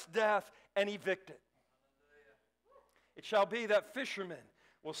address death and evict it. It shall be that fishermen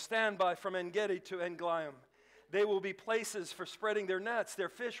will stand by from En-Gedi to En-Glayim. They will be places for spreading their nets. Their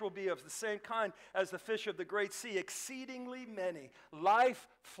fish will be of the same kind as the fish of the great sea, exceedingly many, life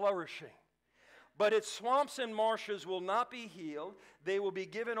flourishing. But its swamps and marshes will not be healed. They will be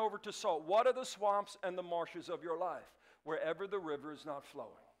given over to salt. What are the swamps and the marshes of your life? Wherever the river is not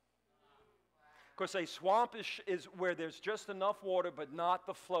flowing. Of course, a swamp is where there's just enough water, but not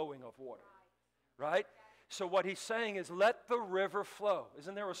the flowing of water. Right? So what he's saying is, let the river flow.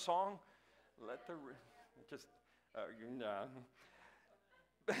 Isn't there a song? Let the river, just,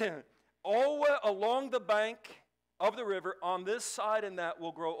 all along the bank of the river, on this side and that,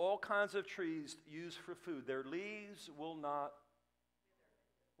 will grow all kinds of trees used for food. Their leaves will not,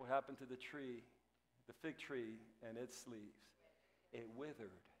 what happened to the tree, the fig tree and its leaves? It withered.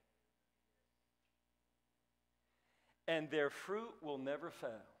 And their fruit will never fail.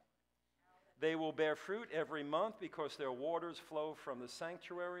 They will bear fruit every month, because their waters flow from the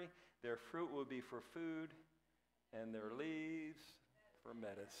sanctuary. Their fruit will be for food, and their leaves for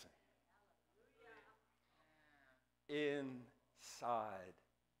medicine. Inside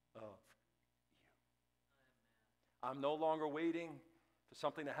of you. I'm no longer waiting for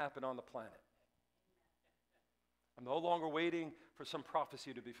something to happen on the planet. I'm no longer waiting for some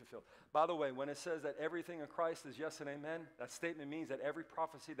prophecy to be fulfilled. By the way, when it says that everything in Christ is yes and amen, that statement means that every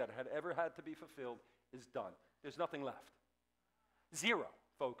prophecy that had ever had to be fulfilled is done. There's nothing left. Zero,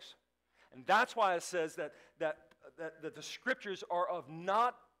 folks. And that's why it says that the scriptures are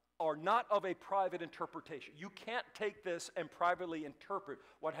not of a private interpretation. You can't take this and privately interpret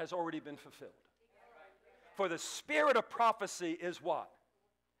what has already been fulfilled. For the spirit of prophecy is what?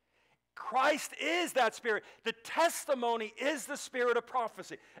 Christ is that Spirit. The testimony is the spirit of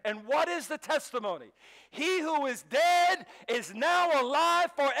prophecy. And what is the testimony? He who is dead is now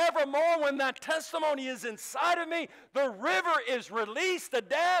alive forevermore. When that testimony is inside of me, the river is released, the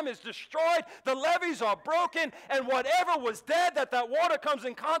dam is destroyed, the levees are broken, and whatever was dead that water comes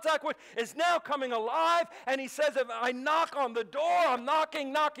in contact with is now coming alive. And he says, if I knock on the door, I'm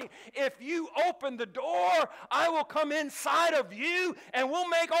knocking. If you open the door, I will come inside of you, and we'll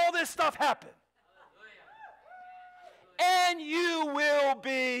make all this stuff happen. And you will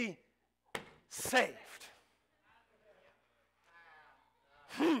be saved.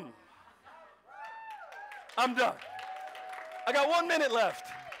 I'm done. I got 1 minute left.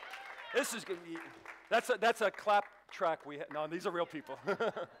 This is good. That's a clap track we have. No, these are real people.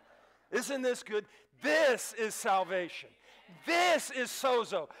 Isn't this good? This is salvation. This is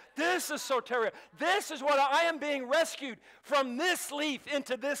sozo. This is soteria. This is what I am being rescued from this leaf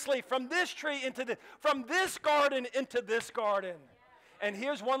into this leaf, from this tree into this, from this garden into this garden. And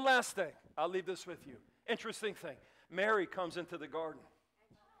here's one last thing. I'll leave this with you. Interesting thing. Mary comes into the garden.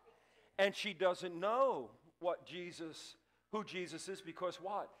 And she doesn't know who Jesus is, because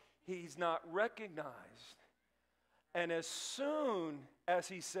what? He's not recognized. And as soon as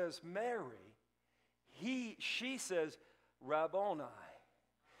he says Mary, she says Rabboni,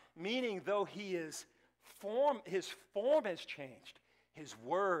 meaning though his form has changed, his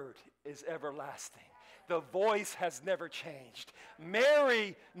word is everlasting. The voice has never changed.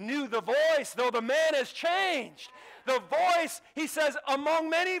 Mary knew the voice, though the man has changed. The voice, he says, among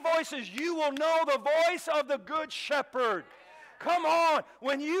many voices, you will know the voice of the good shepherd. Come on,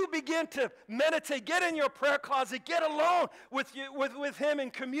 when you begin to meditate, get in your prayer closet, get alone with him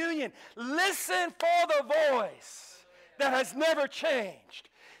in communion. Listen for the voice that has never changed.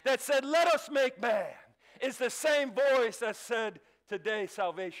 that said, let us make man, is the same voice that said, today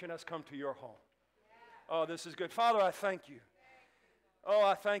salvation has come to your home. Oh, this is good. Father, I thank you. Oh,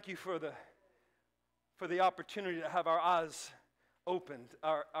 I thank you for the opportunity to have our eyes opened,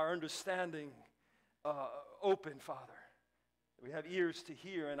 our understanding open, Father. We have ears to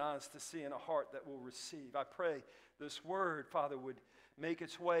hear and eyes to see and a heart that will receive. I pray this word, Father, would make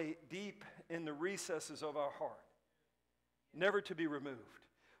its way deep in the recesses of our heart, never to be removed.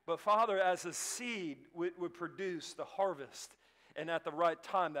 But Father, as a seed would produce the harvest, and at the right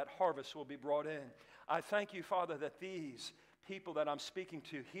time that harvest will be brought in. I thank you, Father, that these people that I'm speaking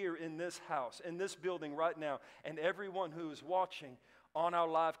to here in this house, in this building right now, and everyone who is watching on our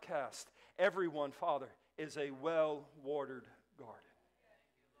live cast, everyone, Father, is a well-watered garden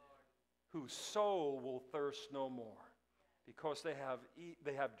whose soul will thirst no more because they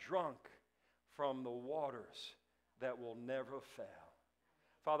have drunk from the waters that will never fail.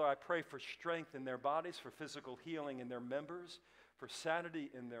 Father, I pray for strength in their bodies, for physical healing in their members, for sanity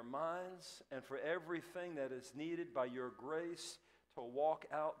in their minds, and for everything that is needed by your grace to walk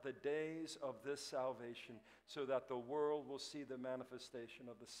out the days of this salvation so that the world will see the manifestation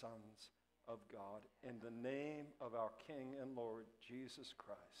of the sons of God. In the name of our King and Lord, Jesus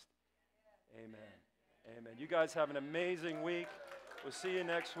Christ. Amen. Amen. You guys have an amazing week. We'll see you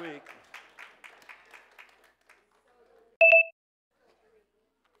next week.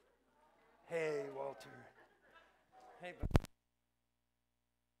 Hey, Walter. Hey, buddy.